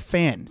 Like, he's a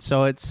fan,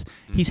 so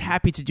he's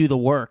happy to do the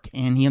work,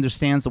 and he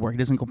understands the work. He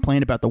doesn't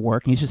complain about the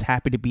work, and he's just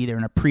happy to be there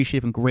and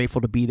appreciative and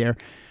grateful to be there.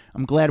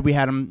 I'm glad we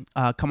had him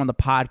come on the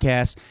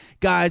podcast.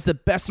 Guys, the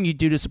best thing you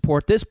do to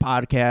support this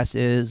podcast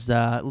is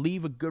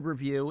leave a good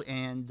review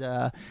and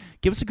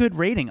give us a good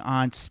rating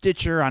on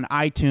Stitcher, on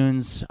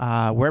iTunes,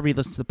 wherever you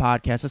listen to the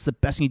podcast. That's the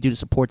best thing you do to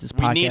support this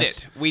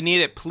podcast. We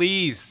need it.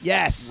 Please.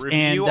 Yes.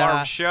 Review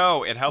our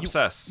show. It helps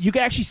us. You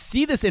can actually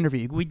see this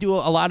interview. We do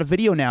a lot of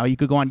video now. You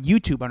could go on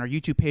YouTube, on our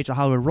YouTube page,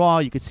 Hollywood Raw.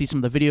 You could see some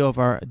of the video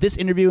of this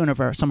interview and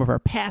of some of our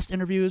past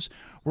interviews.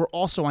 We're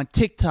also on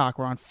TikTok.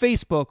 We're on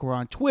Facebook. We're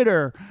on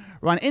Twitter.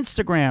 We're on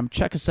Instagram.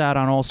 Check us out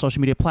on all social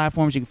media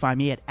platforms. You can find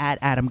me at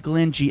Adam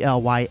Glyn,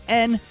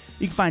 Glyn.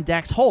 You can find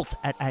Dax Holt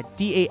at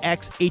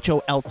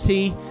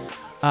DaxHolt.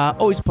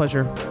 Always a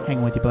pleasure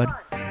hanging with you, bud.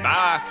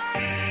 Bye.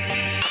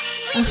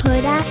 A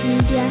Huda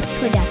Media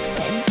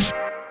Production.